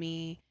guide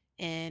me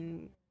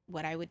in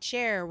what I would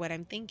share, what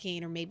I'm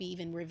thinking, or maybe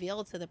even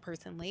reveal to the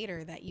person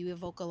later that you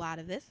evoke a lot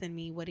of this in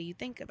me. What do you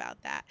think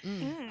about that?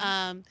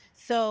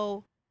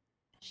 So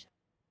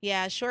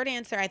yeah, short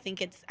answer, I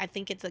think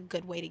it's a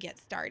good way to get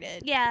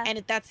started. Yeah. And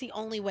if that's the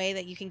only way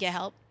that you can get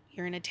help,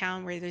 you're in a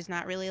town where there's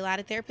not really a lot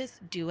of therapists,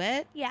 do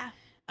it. Yeah.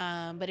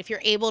 But if you're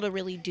able to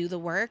really do the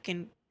work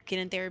and get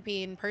in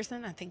therapy in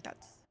person, I think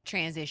that's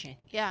transition.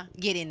 Yeah.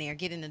 Get in there.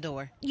 Get in the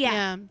door.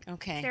 Yeah.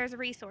 Okay. There's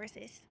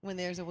resources. When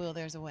there's a will,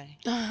 there's a way.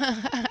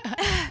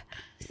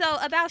 So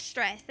about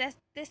stress,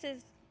 this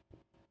is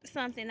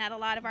something that a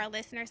lot of our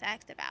listeners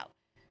asked about.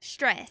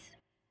 Stress.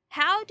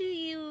 How do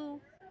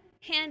you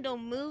handle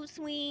mood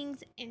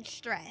swings and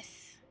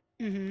stress?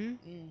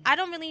 I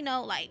don't really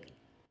know, like,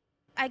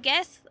 I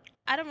guess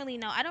I don't really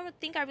know. I don't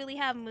think I really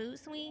have mood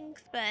swings,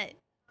 but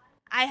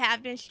I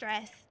have been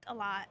stressed a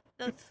lot.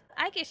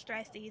 I get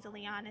stressed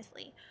easily,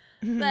 honestly.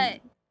 But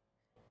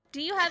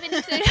do you have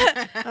any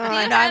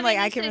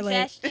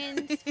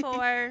suggestions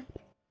for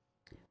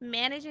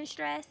managing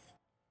stress?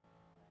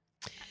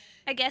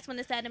 I guess when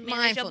it's at a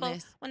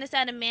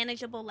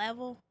manageable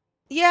level.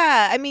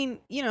 Yeah, I mean,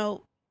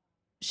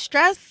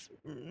 stress,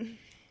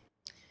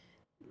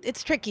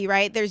 it's tricky,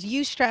 right? There's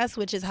eustress,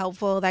 which is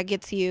helpful. That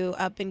gets you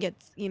up and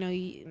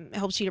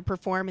helps you to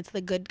perform. It's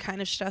the good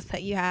kind of stress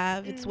that you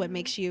have. It's what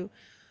makes you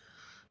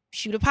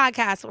shoot a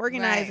podcast,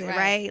 organize it,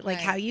 right? Like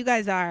how you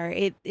guys are.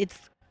 It's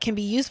can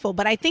be useful.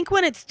 But I think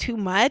when it's too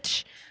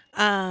much,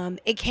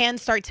 it can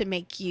start to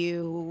make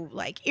you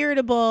like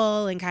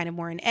irritable and kind of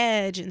more on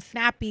edge and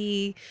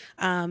snappy,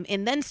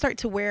 and then start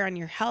to wear on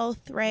your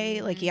health,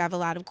 right? Like you have a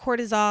lot of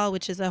cortisol,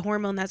 which is a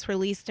hormone that's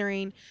released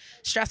during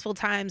stressful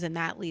times, and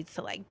that leads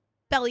to like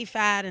belly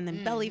fat, and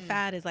then belly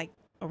fat is like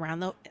around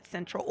the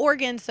central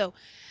organ. So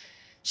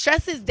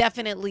stress is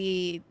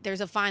definitely,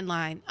 there's a fine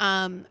line.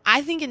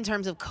 I think in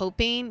terms of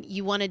coping,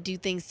 you want to do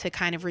things to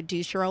kind of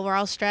reduce your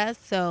overall stress.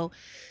 So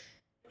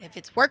if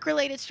it's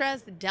work-related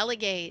stress,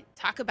 delegate,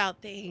 talk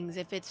about things.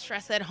 If it's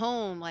stress at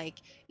home, like,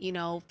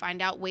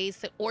 find out ways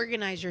to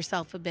organize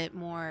yourself a bit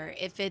more.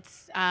 If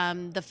it's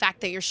the fact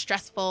that you're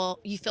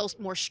stressful, you feel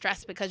more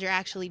stressed because you're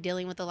actually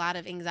dealing with a lot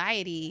of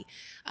anxiety,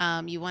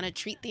 you want to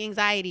treat the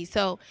anxiety.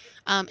 So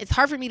it's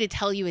hard for me to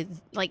tell you,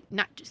 it's like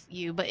not just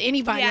you, but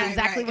anybody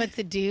exactly what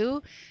to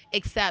do,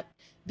 except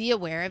be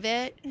aware of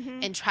it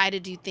and try to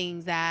do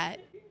things that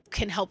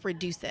can help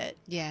reduce it.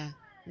 Yeah.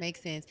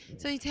 Makes sense.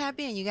 So you tap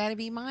in. You got to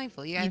be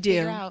mindful. You got to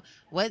figure out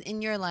what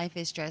in your life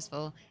is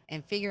stressful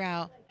and figure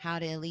out how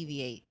to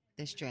alleviate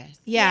the stress.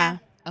 Yeah.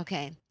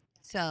 Okay.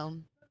 So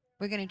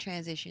we're going to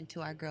transition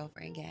to our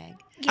girlfriend gag.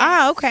 Yes.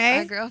 Ah, okay.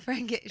 Our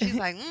girlfriend gag. She's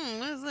like,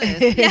 what is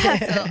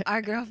this? So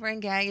our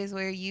girlfriend gag is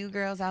where you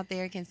girls out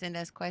there can send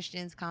us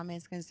questions,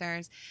 comments,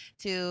 concerns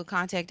to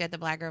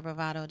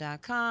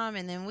contact@theblackgirlbravado.com.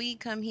 And then we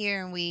come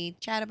here and we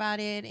chat about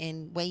it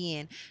and weigh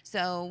in.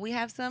 So we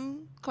have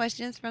some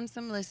questions from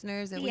some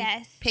listeners that we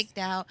picked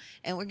out,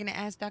 and we're going to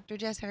ask Dr.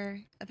 Jess her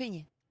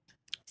opinion.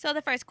 So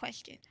the first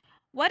question,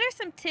 what are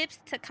some tips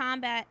to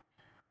combat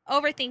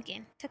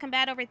overthinking?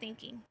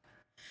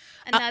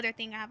 Another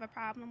thing I have a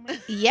problem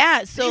with.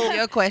 Yeah, so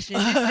your question.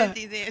 You sent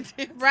these in.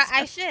 Right,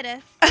 I should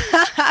have.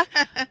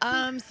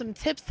 Some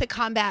tips to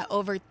combat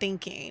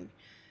overthinking.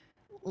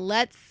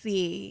 Let's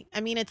see. I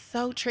mean, it's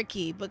so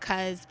tricky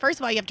because first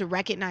of all, you have to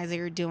recognize that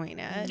you're doing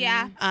it.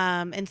 Yeah.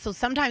 And so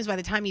sometimes by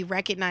the time you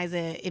recognize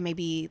it, it may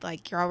be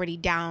like you're already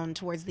down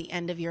towards the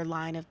end of your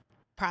line of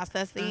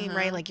processing,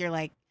 right? Like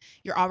you're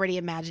already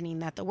imagining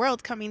that the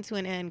world's coming to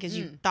an end because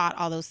you thought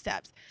all those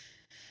steps.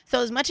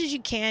 So as much as you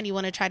can, you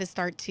want to try to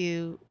start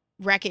to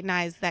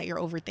recognize that you're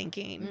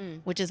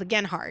overthinking, which is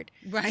again hard.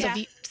 Right. So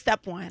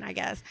step one, I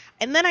guess.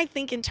 And then I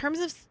think in terms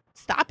of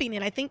stopping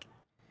it, I think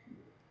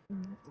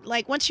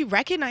like once you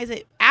recognize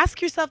it,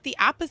 ask yourself the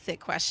opposite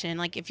question.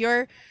 Like if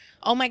you're,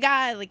 oh my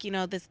God, like,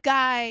 this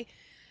guy,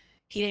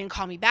 he didn't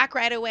call me back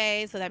right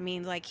away. So that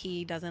means like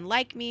he doesn't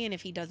like me. And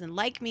if he doesn't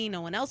like me,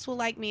 no one else will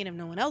like me. And if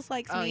no one else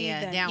likes me,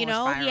 then,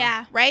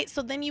 spiral. Right.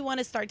 So then you want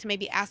to start to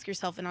maybe ask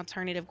yourself an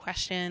alternative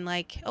question.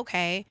 Like,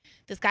 okay,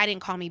 this guy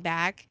didn't call me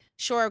back.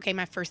 Sure. Okay.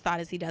 My first thought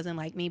is he doesn't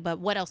like me, but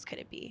what else could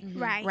it be?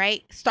 Right.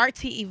 Right. Start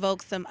to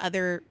evoke some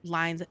other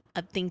lines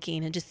of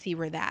thinking and just see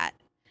where that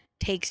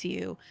takes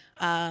you.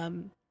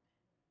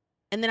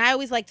 And then I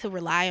always like to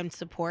rely on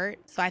support.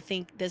 So I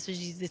think this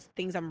is just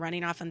things I'm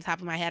running off on the top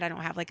of my head. I don't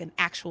have like an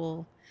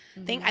actual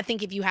thing. I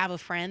think if you have a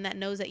friend that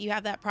knows that you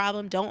have that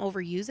problem, don't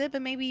overuse it,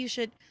 but maybe you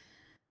should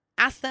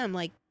ask them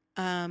like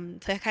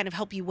to kind of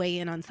help you weigh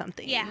in on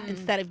something. Yeah.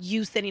 Instead of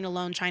you sitting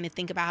alone trying to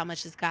think about how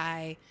much this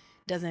guy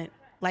doesn't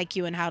like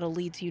you and how it'll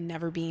lead to you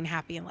never being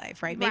happy in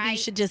life, right? Maybe you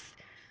should just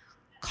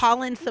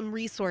call in some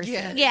resources.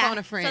 Yeah. Phone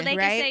a friend, so they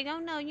right? can say, oh,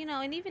 no,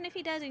 and even if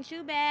he doesn't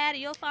do bad,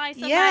 you'll find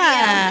somebody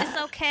Yeah. else.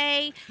 It's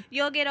okay.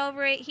 You'll get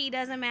over it. He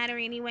doesn't matter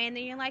anyway. And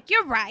then you're like,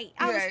 you're right.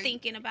 I was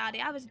thinking about it.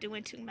 I was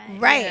doing too much.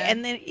 Right.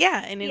 And then,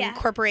 and it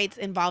incorporates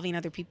involving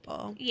other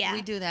people. Yeah.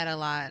 We do that a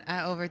lot. I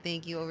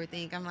overthink, you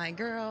overthink. I'm like,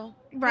 girl,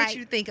 what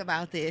you think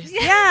about this?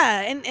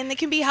 Yeah. And it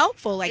can be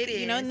helpful. Like,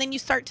 It and is. then you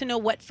start to know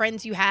what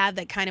friends you have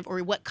that kind of, or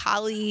what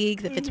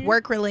colleagues, if it's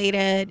work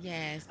related.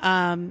 Yes.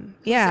 Who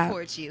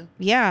Support you.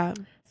 Yeah.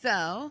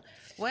 So,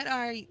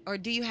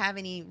 do you have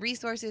any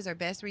resources or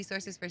best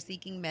resources for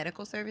seeking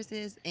medical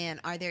services? And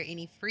are there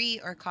any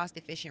free or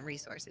cost-efficient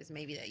resources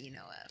maybe that you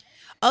know of?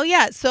 Oh,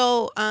 yeah.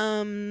 So,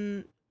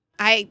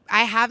 I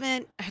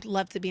haven't. I'd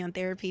love to be on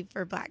Therapy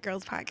for Black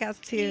Girls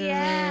podcast too.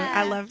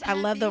 Yes, I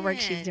love the work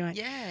she's doing.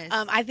 Yes.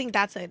 I think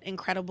that's an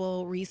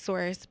incredible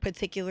resource,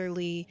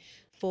 particularly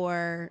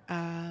for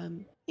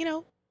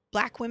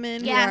Black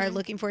women who are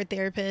looking for a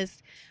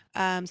therapist.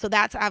 So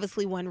that's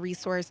obviously one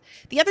resource.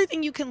 The other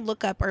thing you can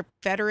look up are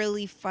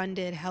federally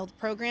funded health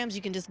programs.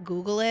 You can just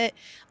Google it.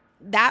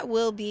 That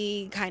will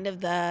be kind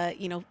of the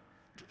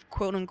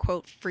quote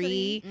unquote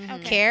free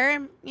Okay.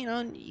 care. You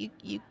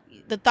know,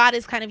 the thought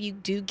is kind of you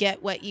do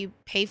get what you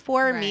pay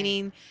for,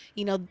 meaning,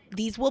 you know,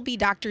 these will be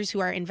doctors who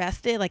are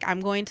invested. Like,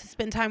 I'm going to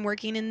spend time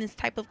working in this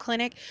type of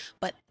clinic,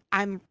 but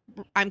I'm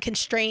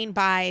constrained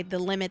by the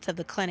limits of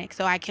the clinic.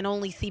 So I can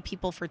only see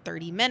people for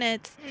 30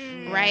 minutes,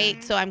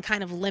 right? So I'm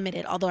kind of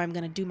limited. Although I'm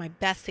going to do my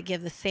best to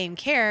give the same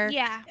care,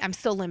 I'm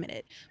still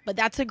limited. But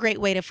that's a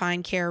great way to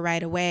find care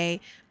right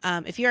away.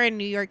 If you're in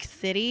New York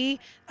City,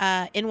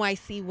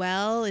 NYC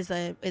Well is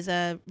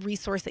a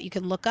resource that you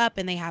can look up,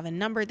 and they have a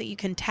number that you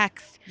can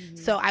text.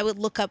 So I would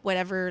look up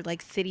whatever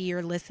like city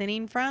you're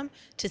listening from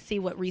to see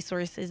what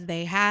resources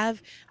they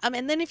have.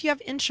 And then if you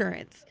have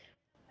insurance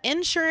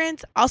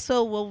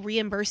also will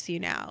reimburse you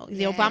now.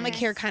 The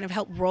Obamacare kind of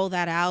helped roll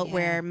that out,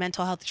 where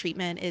mental health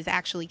treatment is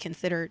actually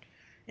considered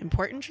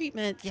important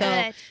treatment. So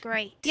that's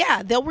great.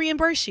 Yeah, they'll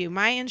reimburse you.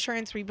 My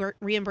insurance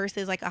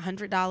reimburses like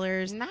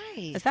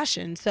 $100 a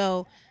session.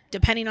 So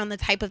depending on the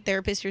type of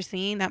therapist you're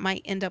seeing, that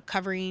might end up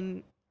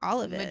covering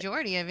all of it.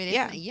 Majority of it.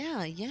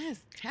 Yes.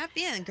 Tap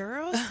in,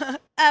 girls.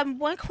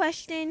 One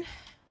question.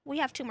 We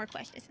have 2 more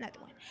questions. Another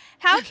one.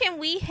 How can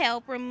we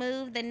help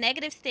remove the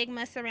negative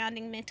stigma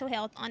surrounding mental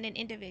health on an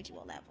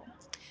individual level?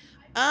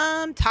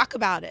 Talk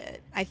about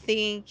it. I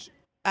think,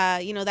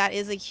 you know, that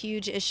is a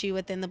huge issue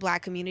within the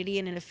Black community,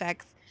 and it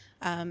affects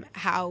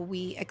how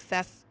we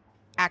access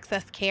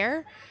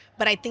care.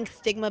 But I think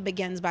stigma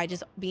begins by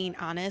just being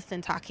honest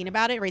and talking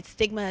about it, right?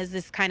 Stigma is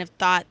this kind of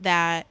thought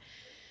that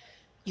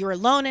you're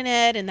alone in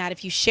it, and that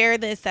if you share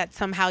this, that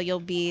somehow you'll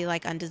be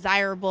like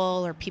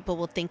undesirable, or people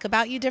will think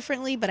about you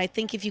differently. But I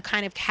think if you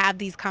kind of have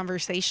these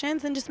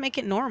conversations and just make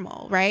it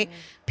normal, right?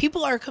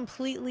 People are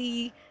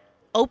completely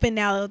open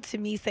now to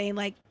me saying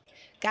like,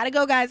 gotta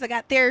go, guys, I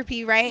got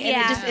therapy, right?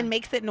 And it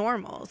makes it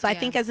normal. So I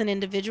think as an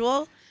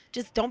individual,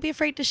 just don't be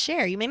afraid to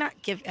share. You may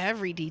not give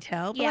every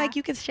detail, but like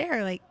you could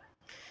share like,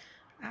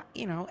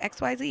 you know,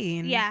 XYZ,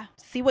 and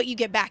see what you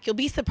get back. You'll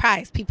be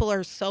surprised. People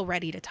are so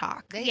ready to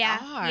talk. They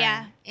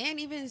are. And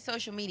even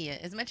social media.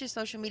 As much as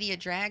social media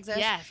drags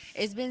us,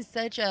 it's been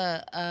such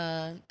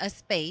a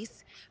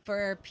space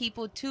for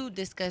people to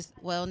discuss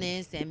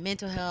wellness and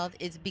mental health.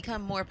 It's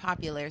become more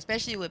popular,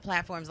 especially with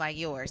platforms like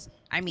yours.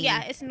 I mean,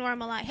 it's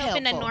normalized,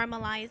 helping to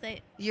normalize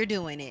it. You're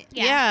doing it.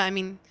 Yeah, I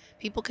mean,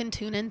 people can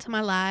tune into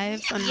my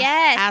lives.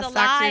 Yes, the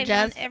lives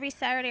on every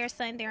Saturday or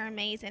Sunday are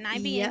amazing. I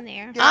be in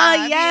there.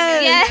 Oh,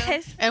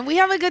 yes. And we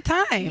have a good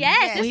time.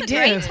 Yes, we it's a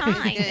great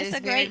time. It's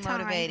a great time.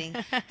 Motivating.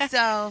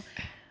 So,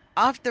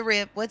 off the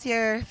rip, what's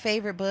your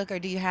favorite book, or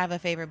do you have a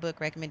favorite book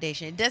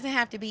recommendation? It doesn't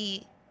have to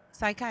be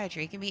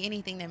psychiatry. It can be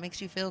anything that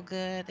makes you feel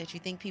good, that you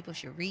think people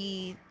should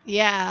read.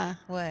 Yeah.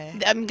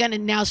 What? I'm going to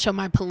now show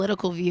my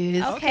political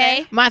views.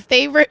 Okay. My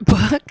favorite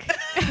book,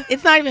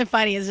 it's not even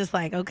funny. It's just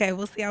like, okay,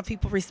 we'll see how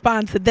people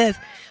respond to this.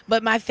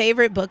 But my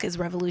favorite book is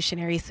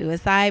Revolutionary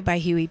Suicide by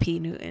Huey P.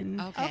 Newton.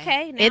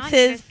 Okay. Now it's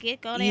his,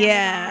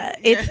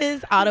 it's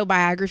his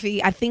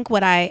autobiography. I think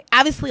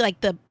obviously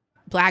like the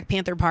Black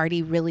Panther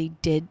Party really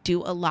did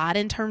do a lot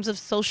in terms of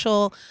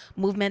social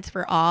movements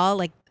for all.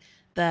 Like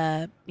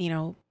the, you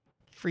know,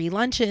 free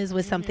lunches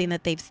was something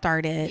that they've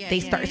started.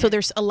 So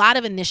there's a lot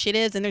of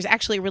initiatives, and there's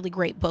actually a really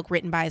great book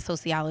written by a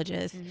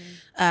sociologist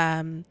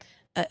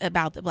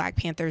about the Black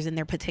Panthers and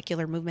their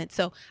particular movement.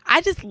 So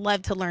I just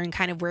love to learn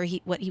kind of what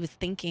he was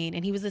thinking.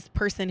 And he was this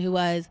person who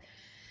was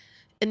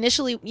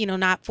initially, you know,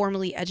 not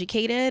formally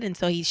educated, and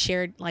so he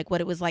shared like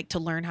what it was like to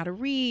learn how to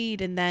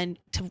read, and then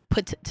to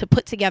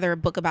put together a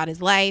book about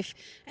his life,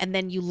 and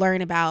then you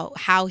learn about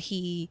how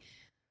he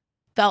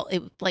felt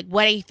it, like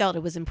what he felt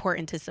it was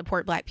important to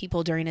support Black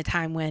people during a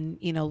time when,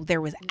 you know,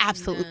 there was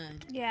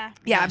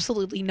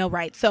absolutely no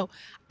rights. So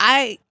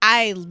I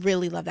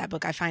really love that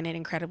book. I find it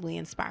incredibly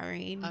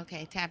inspiring.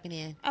 Okay, tapping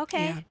in.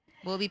 Okay. Yeah.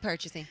 We'll be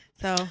purchasing.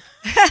 So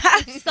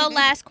so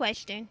last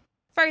question.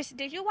 First,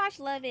 did you watch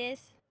Love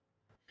Is?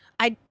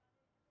 I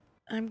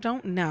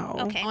don't know.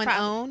 Okay. On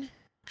OWN?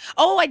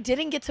 Oh, I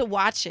didn't get to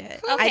watch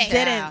it. Okay. I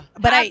didn't.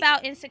 But How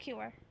about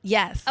Insecure?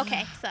 Yes.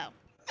 Okay, so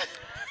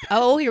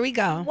oh, here we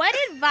go. what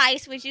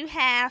advice would you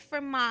have for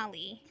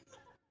Molly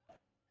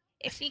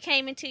if she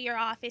came into your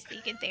office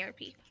seeking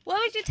therapy? What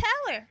would you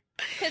tell her?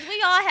 Because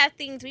we all have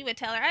things we would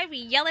tell her. I'd be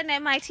yelling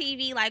at my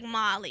TV like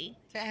Molly.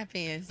 Tap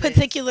in.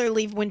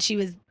 Particularly when she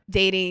was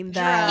dating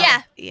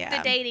the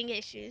the dating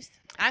issues.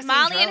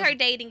 Molly and her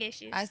dating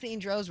issues. I seen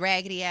Dro's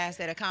raggedy ass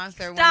at a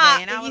concert one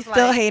day, and I was like,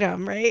 still hate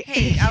him, right?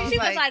 She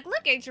was like,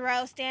 look at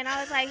Dro standing. I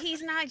was like,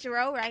 he's not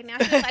Dro right now.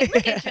 She was like,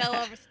 look at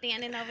Joe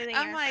standing over there.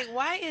 I'm like,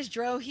 why is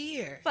Dro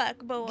here? Fuck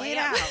boy. Get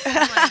out.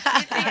 I'm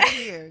like, get out of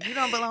here. You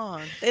don't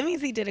belong. That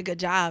means he did a good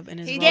job in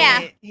his role.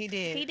 Yeah. He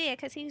did. He did,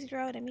 because he's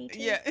Dro to me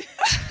too. Yeah.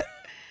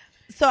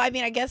 So, I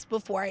mean, I guess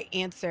before I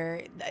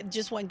answer,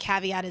 just one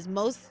caveat is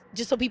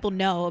just so people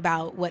know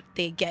about what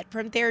they get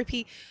from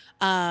therapy,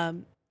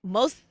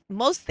 most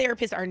most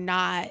therapists are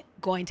not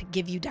going to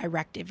give you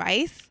direct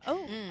advice.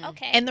 Oh,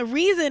 okay. And the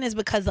reason is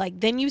because like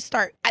then you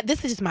start,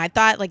 this is just my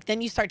thought, like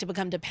then you start to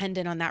become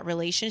dependent on that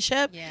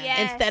relationship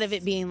instead of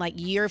it being like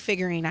you're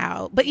figuring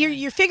out, but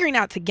you're figuring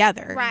out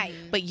together. Right.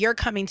 But you're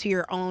coming to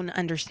your own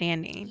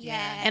understanding.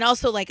 Yeah. And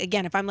also like,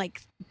 again, if I'm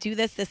like, do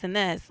this, this, and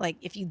this, like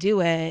if you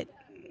do it,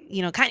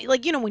 you know, kind of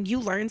like, you know, when you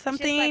learn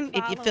something,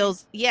 like it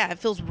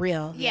feels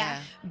real. Yeah.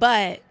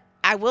 But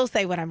I will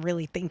say what I'm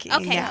really thinking.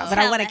 Okay, Yeah. But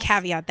I want to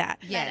caveat that.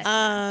 Yes.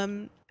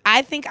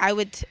 I think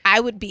I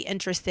would be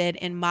interested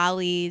in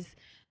Molly's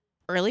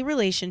early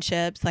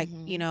relationships, like,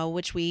 you know,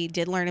 which we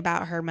did learn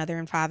about her mother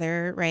and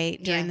father,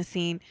 right, during the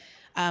scene,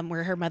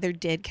 where her mother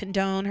did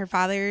condone her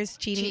father's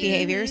cheating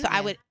behavior. So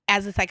I would,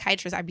 as a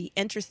psychiatrist, I'd be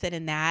interested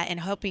in that and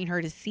helping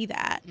her to see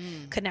that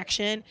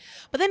connection.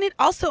 But then it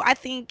also, I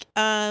think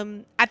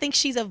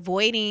she's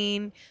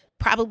avoiding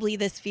probably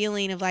this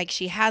feeling of like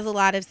she has a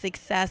lot of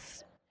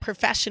success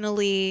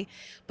professionally,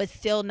 but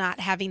still not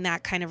having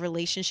that kind of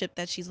relationship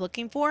that she's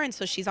looking for. And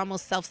so she's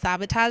almost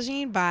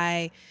self-sabotaging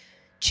by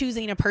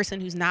choosing a person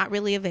who's not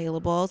really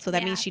available. So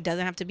that means she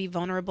doesn't have to be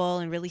vulnerable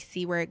and really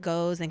see where it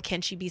goes. And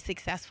can she be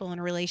successful in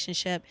a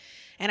relationship?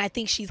 And I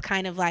think she's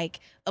kind of like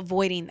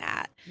avoiding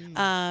that.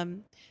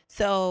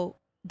 So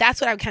that's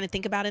what I would kind of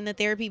think about in the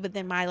therapy. But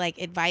then my like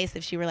advice,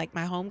 if she were like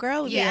my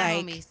homegirl, would be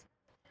like, homies.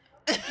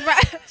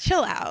 right,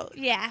 chill out.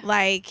 Yeah.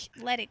 Like,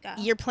 let it go.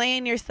 You're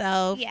playing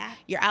yourself. Yeah.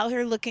 You're out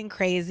here looking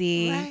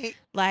crazy. Right.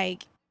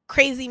 Like,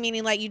 crazy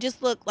meaning like you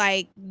just look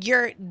like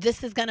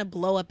this is going to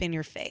blow up in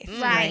your face.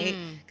 Right?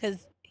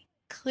 Because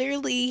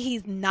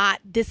clearly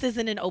this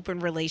isn't an open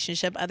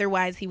relationship.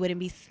 Otherwise, he wouldn't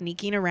be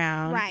sneaking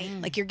around. Right.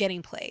 Like you're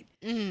getting played.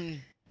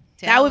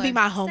 Tell that would her. be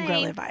my homegirl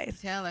Same.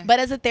 advice. Tell her. But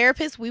as a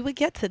therapist, we would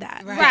get to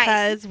that. Right.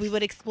 Because we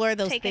would explore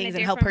those Taking a things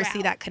and help her different see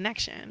route. that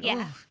connection.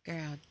 Yeah. Ooh,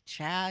 girl,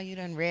 child, you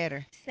done read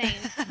her. Same.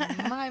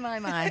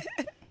 My.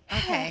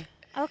 Okay.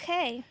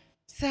 Okay.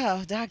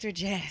 So, Dr.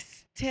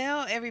 Jess,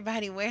 tell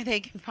everybody where they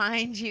can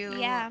find you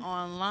Yeah.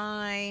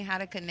 online, how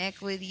to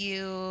connect with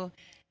you.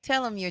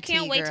 Tell them your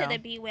Can't wait till girl. the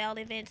Be Well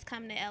events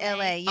come to LA.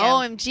 LA, yeah.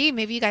 OMG,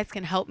 maybe you guys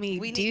can help me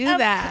do Of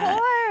that.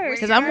 course.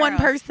 Because I'm one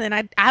Girls. person.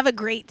 I have a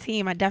great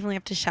team. I definitely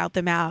have to shout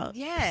them out.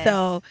 Yes.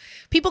 So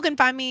people can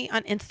find me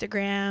on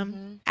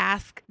Instagram,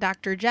 Ask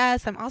Dr.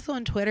 Jess. I'm also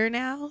on Twitter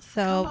now.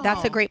 So Come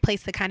that's a on. great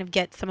place to kind of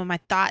get some of my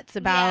thoughts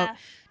about Yeah.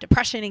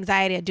 depression,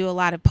 anxiety. I do a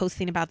lot of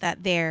posting about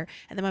that there.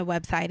 And then my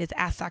website is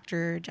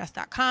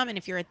AskDrJess.com. And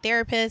if you're a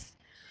therapist,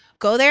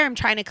 go there. I'm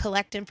trying to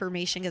collect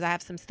information because I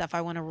have some stuff I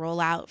want to roll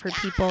out for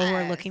people who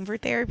are looking for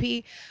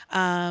therapy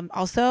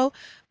also.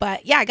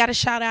 But yeah, I got to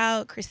shout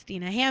out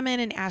Christina Hammond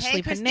and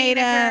Ashley Christina,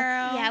 Pineda.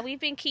 girl. Yeah, we've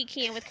been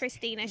kikiing with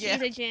Christina. She's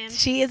Yeah. a gem.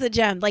 She is a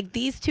gem. Like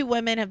these two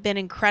women have been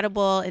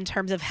incredible in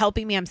terms of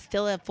helping me. I'm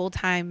still a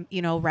full-time,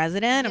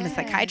 resident. I'm a Yes.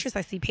 psychiatrist.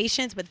 I see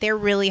patients, but they're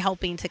really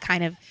helping to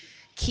kind of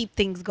keep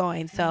things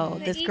going. So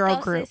The this girl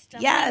group, ecosystem.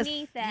 yes, We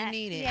need that. You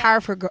need it. Yeah.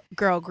 powerful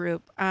girl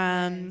group.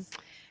 Yes.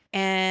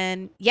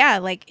 And yeah,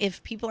 like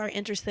if people are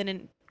interested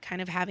in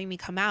kind of having me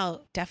come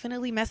out,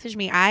 definitely message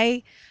me.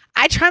 I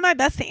try my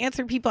best to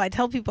answer people. I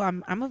tell people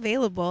I'm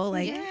available.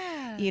 Like,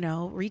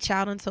 Yeah. reach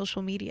out on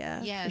social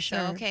media. Yeah, for so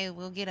sure. okay,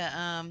 we'll get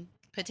a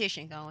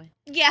petition going.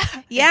 Yeah.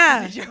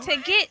 Yeah. To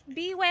get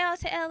Be Well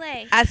to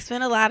LA. I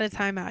spent a lot of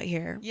time out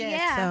here.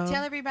 Yeah. So.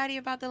 Tell everybody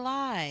about the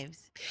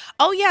lives.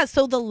 Oh yeah,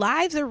 so the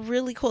lives are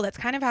really cool. That's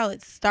kind of how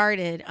it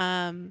started.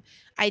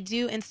 I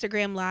do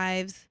Instagram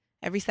lives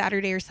every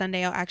Saturday or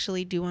Sunday. I'll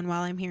actually do one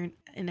while I'm here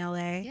in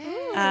LA.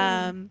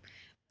 Yeah.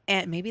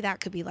 And maybe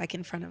that could be like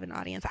in front of an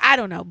audience. I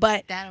don't know,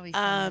 but That'll be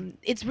fun.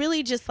 it's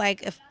really just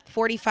like a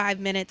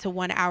 45-minute to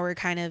 1 hour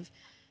kind of.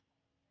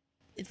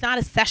 It's not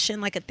a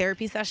session like a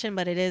therapy session,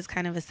 but it is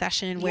kind of a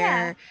session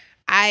where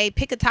I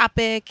pick a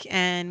topic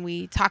and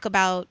we talk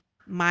about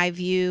my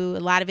view. A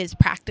lot of it's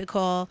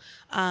practical.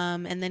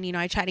 And then,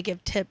 I try to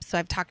give tips. So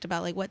I've talked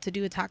about like what to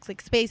do with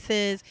toxic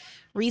spaces.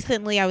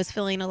 Recently, I was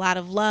feeling a lot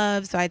of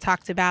love. So I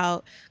talked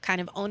about kind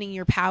of owning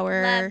your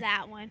power. Love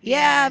that one.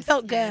 Yeah, Yes, it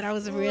felt good. yes. I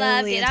was Loved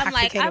really it. I'm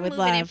like, intoxicated I'm with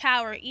moving in love.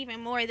 power even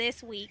more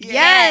this week.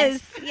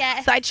 Yes.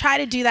 Yes. So I try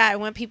to do that. I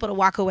want people to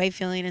walk away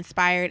feeling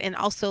inspired and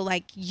also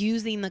like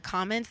using the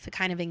comments to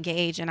kind of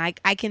engage. And I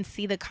can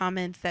see the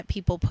comments that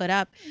people put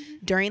up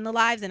during the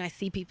lives, and I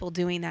see people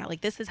doing that.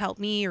 Like, this has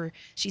helped me, or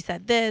she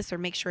said this, or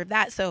make sure of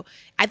that. So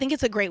I think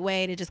it's a great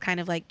way to just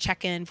kind of like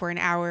check in for an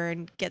hour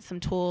and get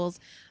some tools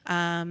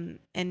and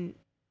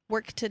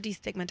work to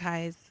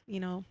destigmatize,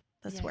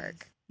 this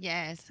work.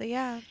 Yes. So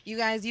yeah. You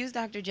guys use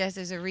Dr. Jess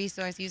as a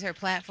resource. Use her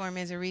platform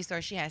as a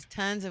resource. She has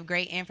tons of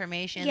great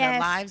information. Yes. The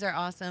lives are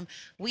awesome.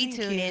 We Thank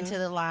tune you. into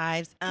the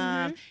lives.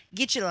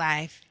 Get your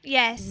life.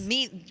 Yes.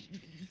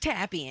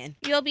 Tap in.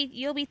 You'll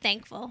be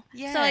thankful.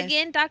 Yes. So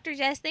again, Dr.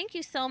 Jess, thank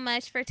you so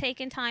much for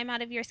taking time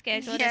out of your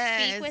schedule to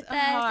Yes, speak with us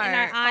heart. and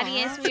our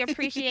audience. Aw. We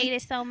appreciate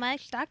it so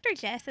much. Dr.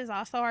 Jess is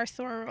also our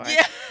soror.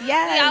 Yeah.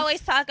 Yes. We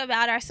always talk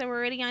about our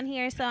sorority on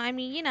here. So I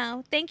mean,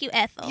 thank you,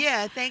 Ethel.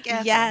 Yeah. Thank you.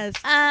 Yes.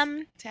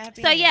 Tap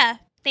in. So yeah,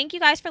 thank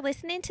you guys for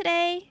listening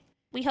today.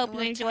 We hope you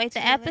enjoyed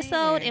the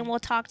episode, and we'll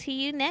talk to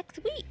you next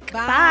week.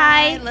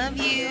 Bye. Love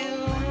you.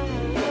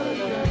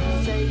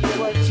 Say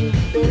what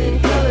you've been in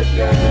color,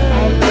 girl.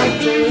 I'd like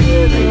to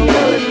hear the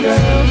color,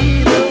 girl.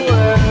 Either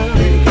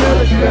way,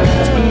 color, girl.